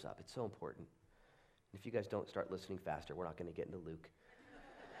bring this up. It's so important. If you guys don't start listening faster, we're not going to get into Luke.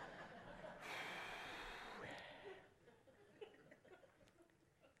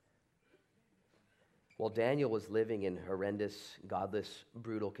 While Daniel was living in horrendous, godless,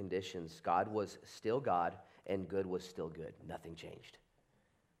 brutal conditions, God was still God and good was still good. Nothing changed.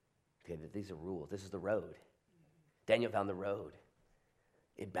 Okay, these are rules. This is the road. Daniel found the road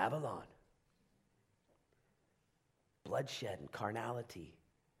in Babylon. Bloodshed and carnality.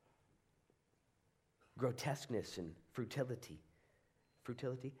 Grotesqueness and futility.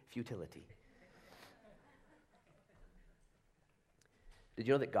 Futility. Did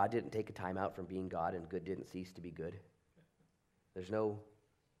you know that God didn't take a time out from being God and good didn't cease to be good? There's no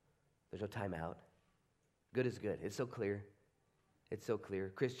time out. Good is good. It's so clear. It's so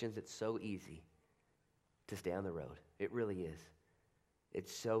clear. Christians, it's so easy to stay on the road. It really is.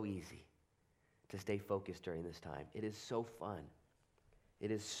 It's so easy to stay focused during this time. It is so fun. It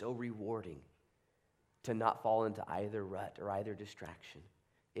is so rewarding to not fall into either rut or either distraction.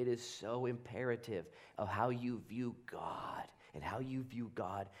 It is so imperative of how you view God. And how you view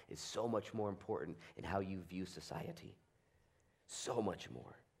God is so much more important in how you view society. So much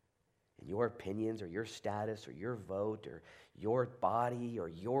more. And your opinions or your status or your vote or your body or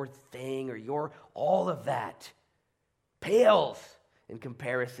your thing or your all of that pales in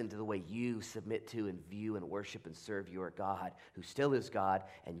comparison to the way you submit to and view and worship and serve your God, who still is God,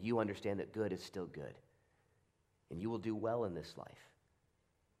 and you understand that good is still good. And you will do well in this life.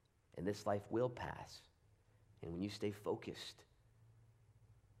 And this life will pass. And when you stay focused,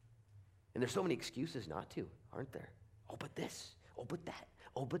 and there's so many excuses not to, aren't there? Oh, but this. Oh, but that.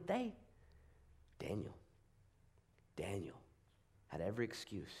 Oh, but they. Daniel had every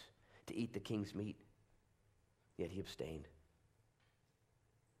excuse to eat the king's meat, yet he abstained.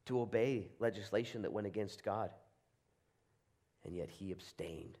 to obey legislation that went against God. And yet he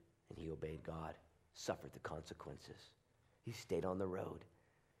abstained and he obeyed God, suffered the consequences. He stayed on the road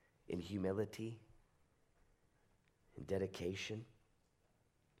in humility, in dedication.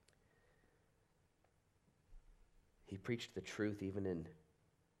 He preached the truth even in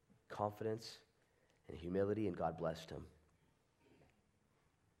confidence and humility, and God blessed him.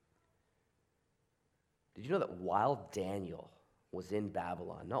 Did you know that while Daniel was in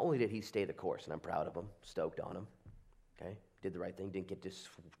Babylon, not only did he stay the course, and I'm proud of him, stoked on him, okay? Did the right thing, didn't get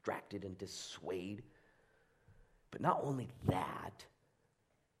distracted and dissuaded. But not only that,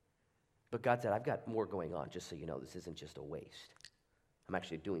 but God said, I've got more going on, just so you know, this isn't just a waste. I'm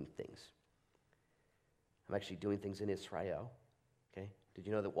actually doing things. I'm actually doing things in Israel, okay? Did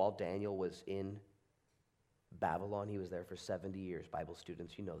you know that while Daniel was in Babylon, he was there for 70 years? Bible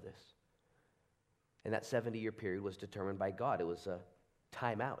students, you know this. And that 70-year period was determined by God. It was a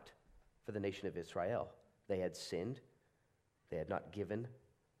timeout for the nation of Israel. They had sinned. They had not given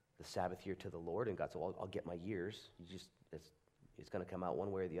the Sabbath year to the Lord. And God said, well, I'll get my years. It's going to come out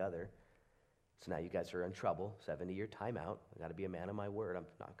one way or the other. So now you guys are in trouble. 70-year timeout. I've got to be a man of my word. I'm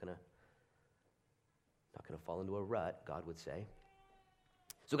not going to fall into a rut, God would say.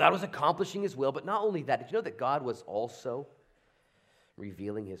 So God was accomplishing his will. But not only that, did you know that God was also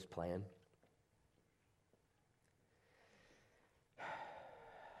revealing his plan?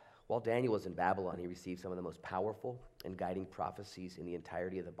 While Daniel was in Babylon, he received some of the most powerful and guiding prophecies in the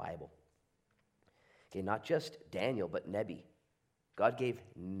entirety of the Bible. Okay, not just Daniel, but Nebi. God gave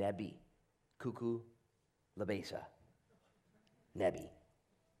Nebi, Kuku Labesa, Nebi,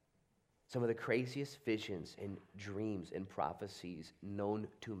 some of the craziest visions and dreams and prophecies known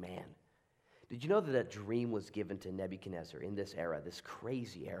to man. Did you know that a dream was given to Nebuchadnezzar in this era, this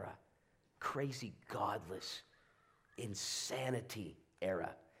crazy era, crazy, godless, insanity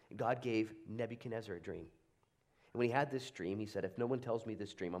era? God gave Nebuchadnezzar a dream. And when he had this dream, he said, if no one tells me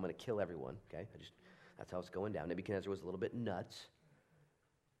this dream, I'm going to kill everyone. Okay, that's how it's going down. Nebuchadnezzar was a little bit nuts.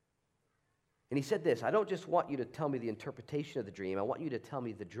 And he said this, I don't just want you to tell me the interpretation of the dream. I want you to tell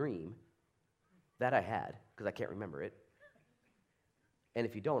me the dream that I had, because I can't remember it. And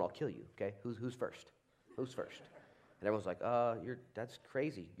if you don't, I'll kill you. Okay, who's first? Who's first? And everyone's like, that's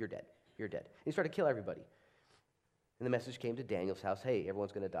crazy. You're dead. You're dead. And he started to kill everybody. And the message came to Daniel's house, hey,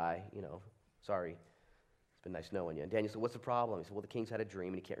 everyone's going to die, sorry. It's been nice knowing you. And Daniel said, what's the problem? He said, well, the king's had a dream,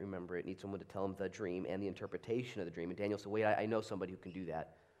 and he can't remember it. He needs someone to tell him the dream and the interpretation of the dream. And Daniel said, wait, I know somebody who can do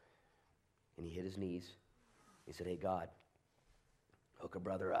that. And he hit his knees. He said, hey, God, hook a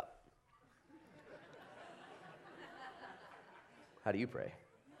brother up. How do you pray?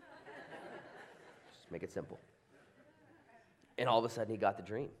 Just make it simple. And all of a sudden, he got the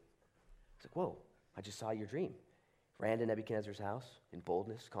dream. It's like, whoa, I just saw your dream. Ran to Nebuchadnezzar's house in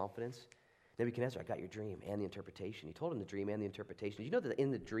boldness, confidence. Nebuchadnezzar, I got your dream and the interpretation. He told him the dream and the interpretation. Did you know that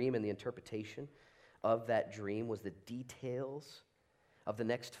in the dream and the interpretation of that dream was the details of the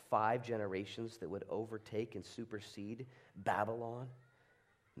next 5 generations that would overtake and supersede Babylon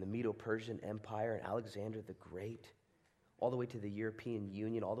and the Medo-Persian Empire and Alexander the Great, all the way to the European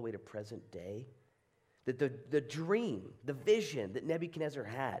Union, all the way to present day? That the dream, the vision that Nebuchadnezzar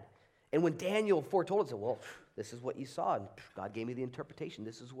had, and when Daniel foretold it, said, well, this is what you saw, and God gave me the interpretation,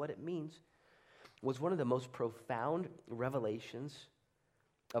 this is what it means, was one of the most profound revelations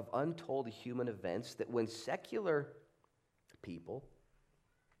of untold human events that when secular people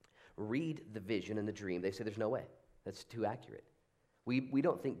read the vision and the dream, they say there's no way. That's too accurate. We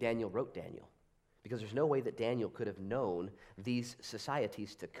don't think Daniel wrote Daniel, because there's no way that Daniel could have known these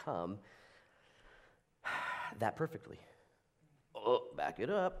societies to come that perfectly. Oh, back it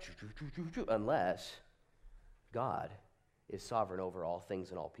up, unless God is sovereign over all things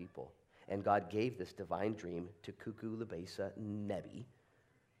and all people. And God gave this divine dream to Kuku Labesa Nebi,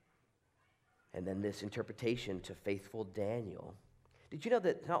 and then this interpretation to faithful Daniel. Did you know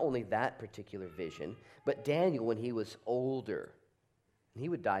that not only that particular vision, but Daniel, when he was older, he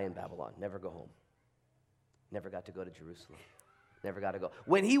would die in Babylon, never go home. Never got to go to Jerusalem. Never got to go.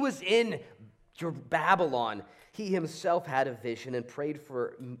 When he was in Babylon, he himself had a vision and prayed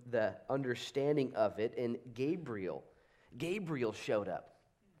for the understanding of it, and Gabriel showed up.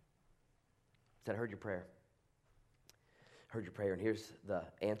 Said, I heard your prayer. Heard your prayer, and here's the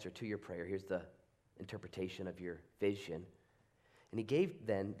answer to your prayer. Here's the interpretation of your vision. And he gave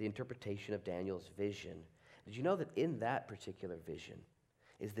then the interpretation of Daniel's vision. Did you know that in that particular vision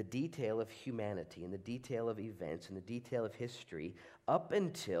is the detail of humanity and the detail of events and the detail of history up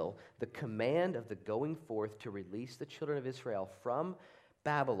until the command of the going forth to release the children of Israel from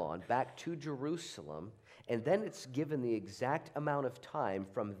Babylon back to Jerusalem, And then it's given the exact amount of time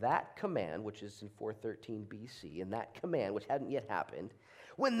from that command, which is in 413 BC, and that command, which hadn't yet happened.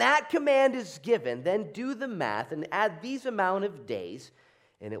 When that command is given, then do the math and add these amount of days,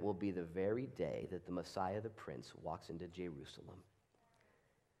 and it will be the very day that the Messiah, the Prince, walks into Jerusalem.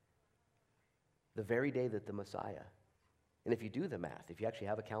 The very day that the Messiah. And if you do the math, if you actually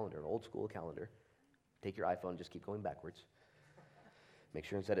have a calendar, an old school calendar, take your iPhone, just keep going backwards. Make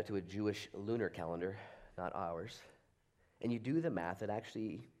sure and set it to a Jewish lunar calendar, not ours. And you do the math, it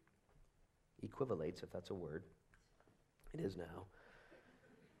actually equivalates, if that's a word. It is now.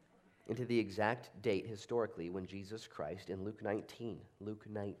 Into the exact date historically when Jesus Christ in Luke 19, we'll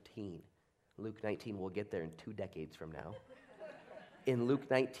get there in 2 decades from now. In Luke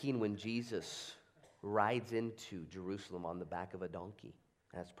 19, when Jesus rides into Jerusalem on the back of a donkey,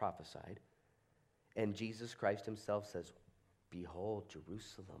 as prophesied, and Jesus Christ himself says, "Behold,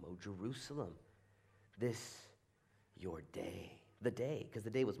 Jerusalem, O Jerusalem, this your day." The day, because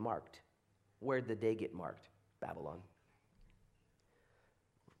the day was marked. Where did the day get marked? Babylon.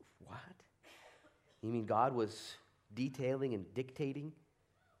 What? You mean God was detailing and dictating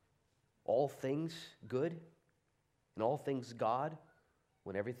all things good and all things God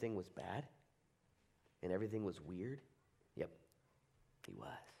when everything was bad and everything was weird? Yep, he was.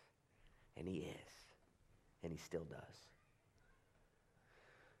 And he is. And he still does.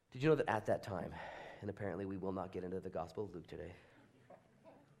 Did you know that at that time, and apparently we will not get into the Gospel of Luke today,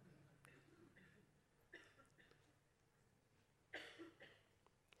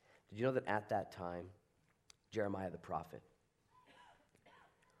 did you know that at that time, Jeremiah the prophet,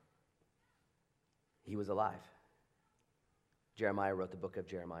 he was alive? Jeremiah wrote the book of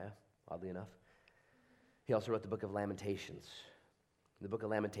Jeremiah, oddly enough. He also wrote the book of Lamentations. The book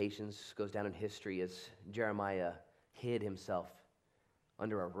of Lamentations goes down in history as Jeremiah hid himself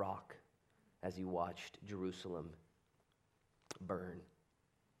under a rock as he watched Jerusalem burn,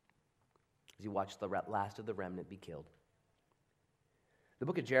 as he watched the last of the remnant be killed. The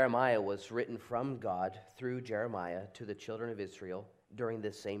book of Jeremiah was written from God through Jeremiah to the children of Israel during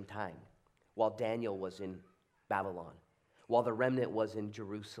this same time, while Daniel was in Babylon, while the remnant was in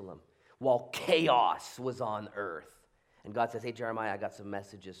Jerusalem, while chaos was on earth. And God says, "Hey, Jeremiah, I got some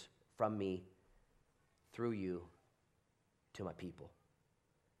messages from me through you to my people."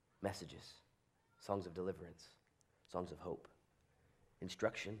 Messages, songs of deliverance, songs of hope,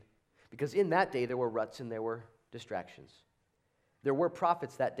 instruction. Because in that day, there were ruts and there were distractions. There were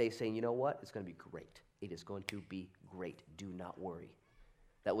prophets that day saying, "You know what? It's going to be great. It is going to be great. Do not worry."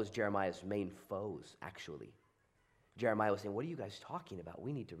 That was Jeremiah's main foes, actually. Jeremiah was saying, "What are you guys talking about?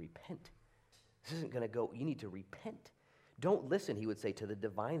 We need to repent. This isn't going to go. You need to repent. Don't listen," he would say, "to the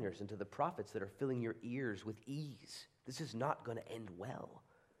diviners and to the prophets that are filling your ears with ease. This is not going to end well."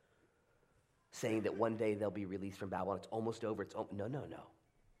 Saying that one day they'll be released from Babylon. It's almost over. No.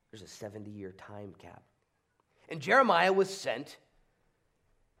 There's a 70-year time cap. And Jeremiah was sent,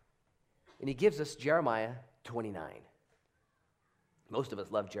 and he gives us Jeremiah 29. Most of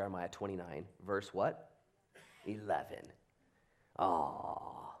us love Jeremiah 29, verse what? 11.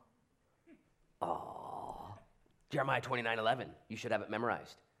 Aww. Jeremiah 29:11. You should have it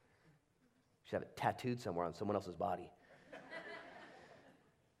memorized. You should have it tattooed somewhere on someone else's body.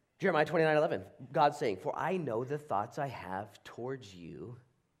 Jeremiah 29:11, God saying, "For I know the thoughts I have towards you,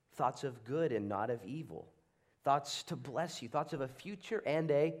 thoughts of good and not of evil, thoughts to bless you, thoughts of a future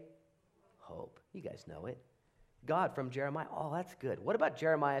and a hope." You guys know it. God from Jeremiah. Oh, that's good. What about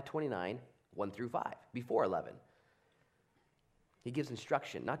Jeremiah 29, 1 through 5, before 11? He gives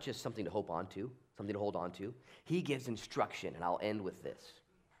instruction, not just something to hope on to, something to hold on to. He gives instruction, and I'll end with this.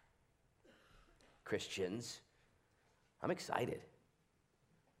 Christians, I'm excited.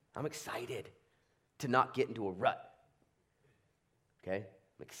 I'm excited to not get into a rut. Okay?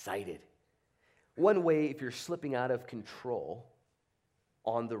 I'm excited. One way, if you're slipping out of control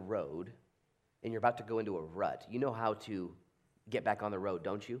on the road and you're about to go into a rut, you know how to get back on the road,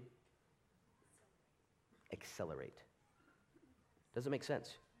 don't you? Accelerate. Doesn't make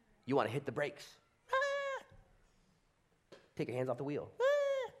sense. You want to hit the brakes. Take your hands off the wheel.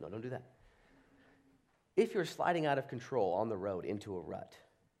 No, don't do that. If you're sliding out of control on the road into a rut,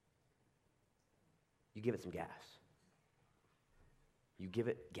 you give it some gas. You give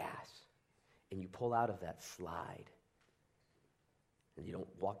it gas, and you pull out of that slide. And you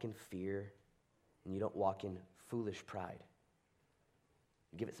don't walk in fear, and you don't walk in foolish pride.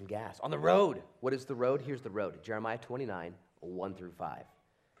 You give it some gas. On the road, what is the road? Here's the road. Jeremiah 29, 1 through 5.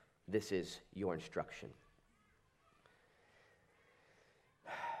 This is your instruction.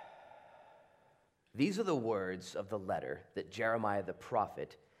 These are the words of the letter that Jeremiah the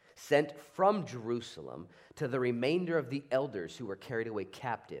prophet sent from Jerusalem to the remainder of the elders who were carried away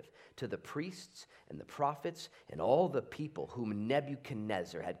captive, to the priests and the prophets and all the people whom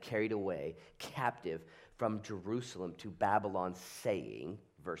Nebuchadnezzar had carried away captive from Jerusalem to Babylon, saying,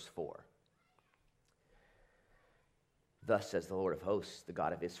 verse 4, thus says the Lord of hosts, the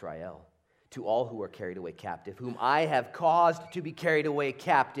God of Israel, to all who are carried away captive, whom I have caused to be carried away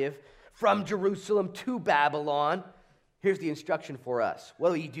captive from Jerusalem to Babylon. Here's the instruction for us.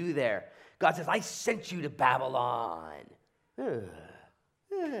 What do you do there? God says, I sent you to Babylon.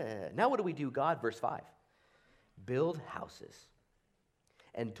 Now what do we do, God? Verse 5. Build houses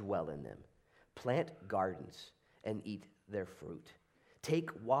and dwell in them. Plant gardens and eat their fruit. Take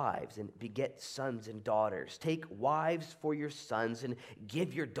wives and beget sons and daughters. Take wives for your sons and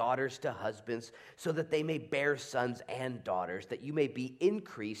give your daughters to husbands, so that they may bear sons and daughters, that you may be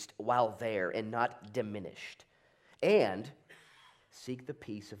increased while there and not diminished. And seek the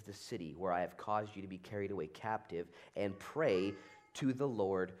peace of the city where I have caused you to be carried away captive, and pray to the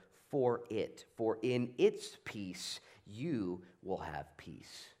Lord for it. For in its peace you will have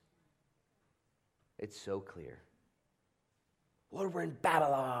peace. It's so clear. Lord, we're in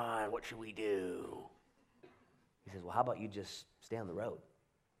Babylon. What should we do? He says, well, how about you just stay on the road?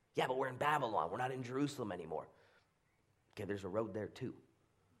 Yeah, but we're in Babylon. We're not in Jerusalem anymore. Okay, there's a road there too.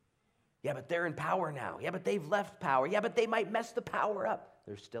 Yeah, but they're in power now. Yeah, but they've left power. Yeah, but they might mess the power up.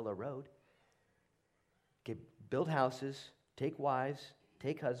 There's still a road. Okay, build houses, take wives,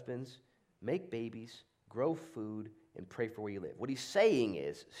 take husbands, make babies, grow food, and pray for where you live. What he's saying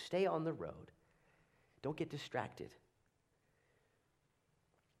is, stay on the road. Don't get distracted.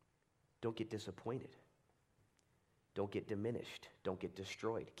 Don't get disappointed. Don't get diminished. Don't get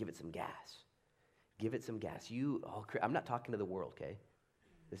destroyed. Give it some gas. Give it some gas. I'm not talking to the world, okay?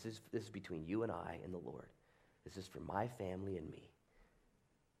 This is between you and I and the Lord. This is for my family and me.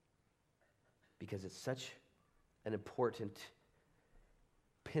 Because it's such an important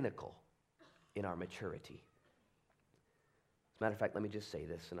pinnacle in our maturity. As a matter of fact, let me just say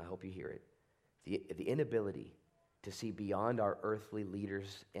this, and I hope you hear it. The inability to see beyond our earthly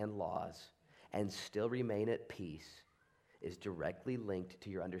leaders and laws and still remain at peace is directly linked to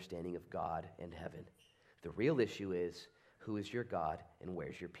your understanding of God and heaven. The real issue is, who is your God and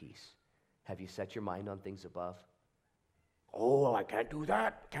where's your peace? Have you set your mind on things above? Oh, I can't do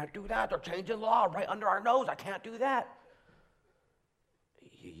that. Can't do that. They're changing law right under our nose. I can't do that.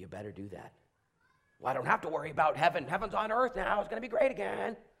 You better do that. Well, I don't have to worry about heaven. Heaven's on earth now. It's going to be great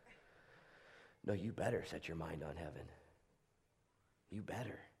again. No, you better set your mind on heaven. You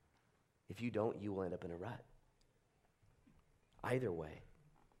better. If you don't, you will end up in a rut. Either way.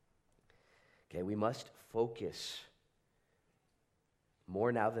 Okay, we must focus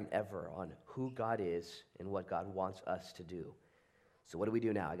more now than ever on who God is and what God wants us to do. So what do we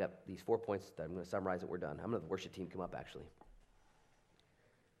do now? I got these 4 points that I'm going to summarize it. We're done. I'm going to have the worship team come up, actually.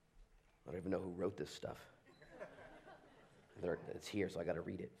 I don't even know who wrote this stuff. It's here, so I got to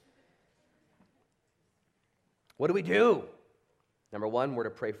read it. What do we do? Number one, we're to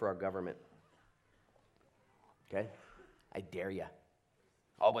pray for our government. Okay? I dare you.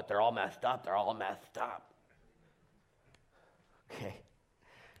 Oh, but they're all messed up. They're all messed up. Okay.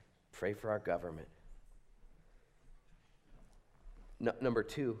 Pray for our government. Number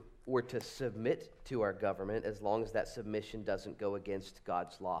two, we're to submit to our government as long as that submission doesn't go against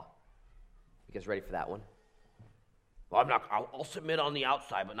God's law. You guys ready for that one? Well, I'll submit on the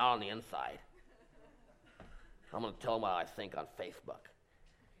outside, but not on the inside. I'm going to tell them what I think on Facebook.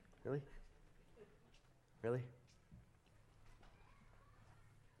 Really? Really?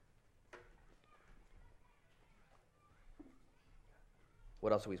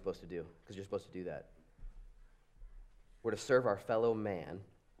 What else are we supposed to do? Because you're supposed to do that. We're to serve our fellow man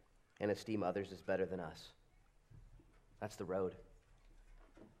and esteem others as better than us. That's the road.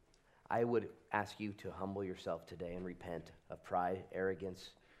 I would ask you to humble yourself today and repent of pride, arrogance,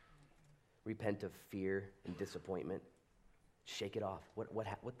 repent of fear and disappointment. Shake it off. What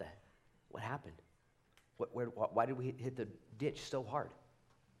happened? Why did we hit the ditch so hard?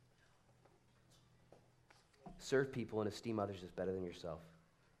 Serve people and esteem others as better than yourself.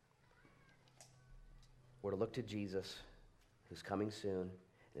 We're to look to Jesus, who's coming soon,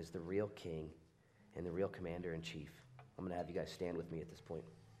 and is the real king and the real commander-in-chief. I'm going to have you guys stand with me at this point.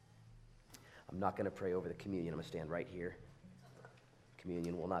 I'm not going to pray over the communion. I'm going to stand right here.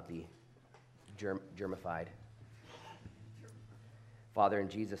 Communion will not be germified. Father, in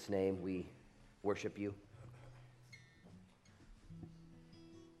Jesus' name, we worship you.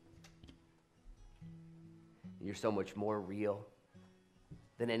 You're so much more real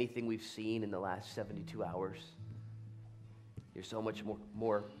than anything we've seen in the last 72 hours. You're so much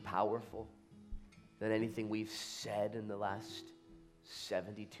more powerful than anything we've said in the last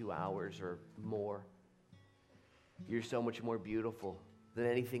 72 hours or more. You're so much more beautiful than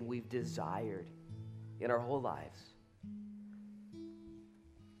anything we've desired in our whole lives.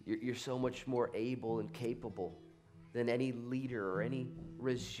 You're so much more able and capable than any leader or any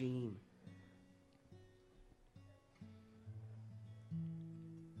regime.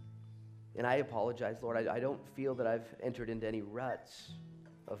 And I apologize, Lord. I don't feel that I've entered into any ruts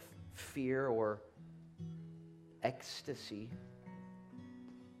of fear or ecstasy.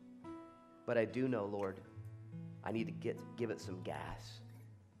 But I do know, Lord, I need to give it some gas,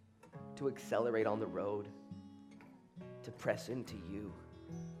 to accelerate on the road, to press into you.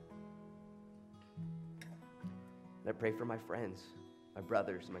 And I pray for my friends, my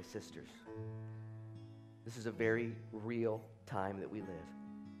brothers, my sisters. This is a very real time that we live.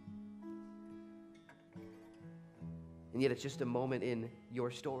 And yet it's just a moment in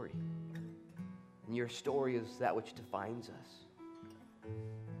your story. And your story is that which defines us.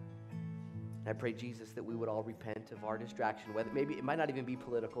 And I pray, Jesus, that we would all repent of our distraction. Whether maybe it might not even be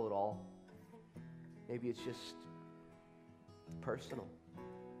political at all. Maybe it's just personal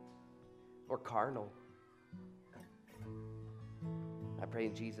or carnal. I pray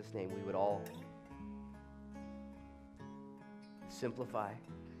in Jesus' name we would all simplify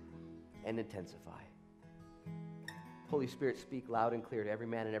and intensify. Holy Spirit, speak loud and clear to every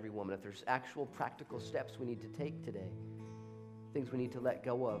man and every woman. If there's actual practical steps we need to take today, things we need to let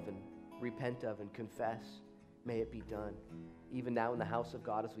go of and repent of and confess, may it be done. Even now in the house of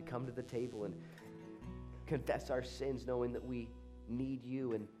God, as we come to the table and confess our sins, knowing that we need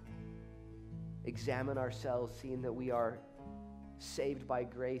you, and examine ourselves, seeing that we are saved by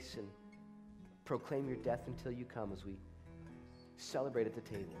grace, and proclaim your death until you come as we celebrate at the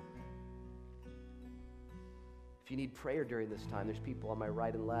table. If you need prayer during this time, there's people on my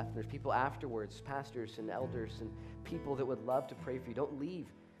right and left. There's people afterwards, pastors and elders and people that would love to pray for you. Don't leave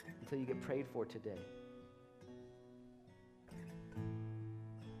until you get prayed for today.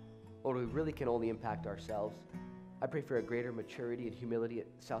 Lord, we really can only impact ourselves. I pray for a greater maturity and humility at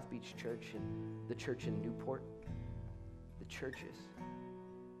South Beach Church and the church in Newport, the churches.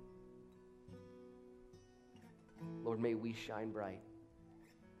 Lord, may we shine bright.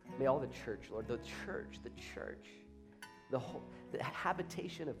 May all the church, Lord, the church, the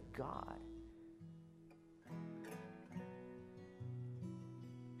habitation of God.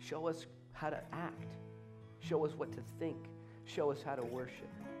 Show us how to act. Show us what to think. Show us how to worship.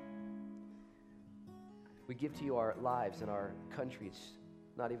 We give to you our lives and our country. It's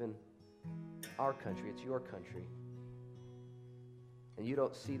not even our country, it's your country. And you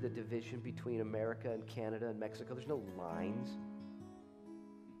don't see the division between America and Canada and Mexico. There's no lines.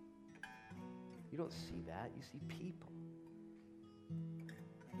 You don't see that. You see people.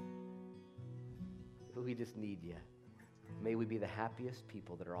 We just need you. May we be the happiest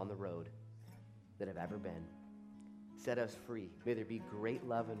people that are on the road that have ever been. Set us free. May there be great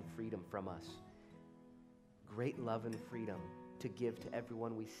love and freedom from us. Great love and freedom to give to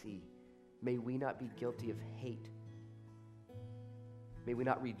everyone we see. May we not be guilty of hate. May we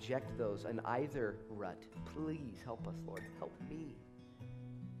not reject those in either rut. Please help us, Lord. Help me.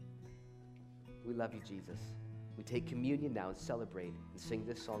 We love you, Jesus. We take communion now and celebrate and sing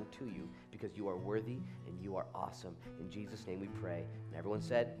this song to you because you are worthy and you are awesome. In Jesus' name we pray. And everyone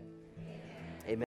said, Amen.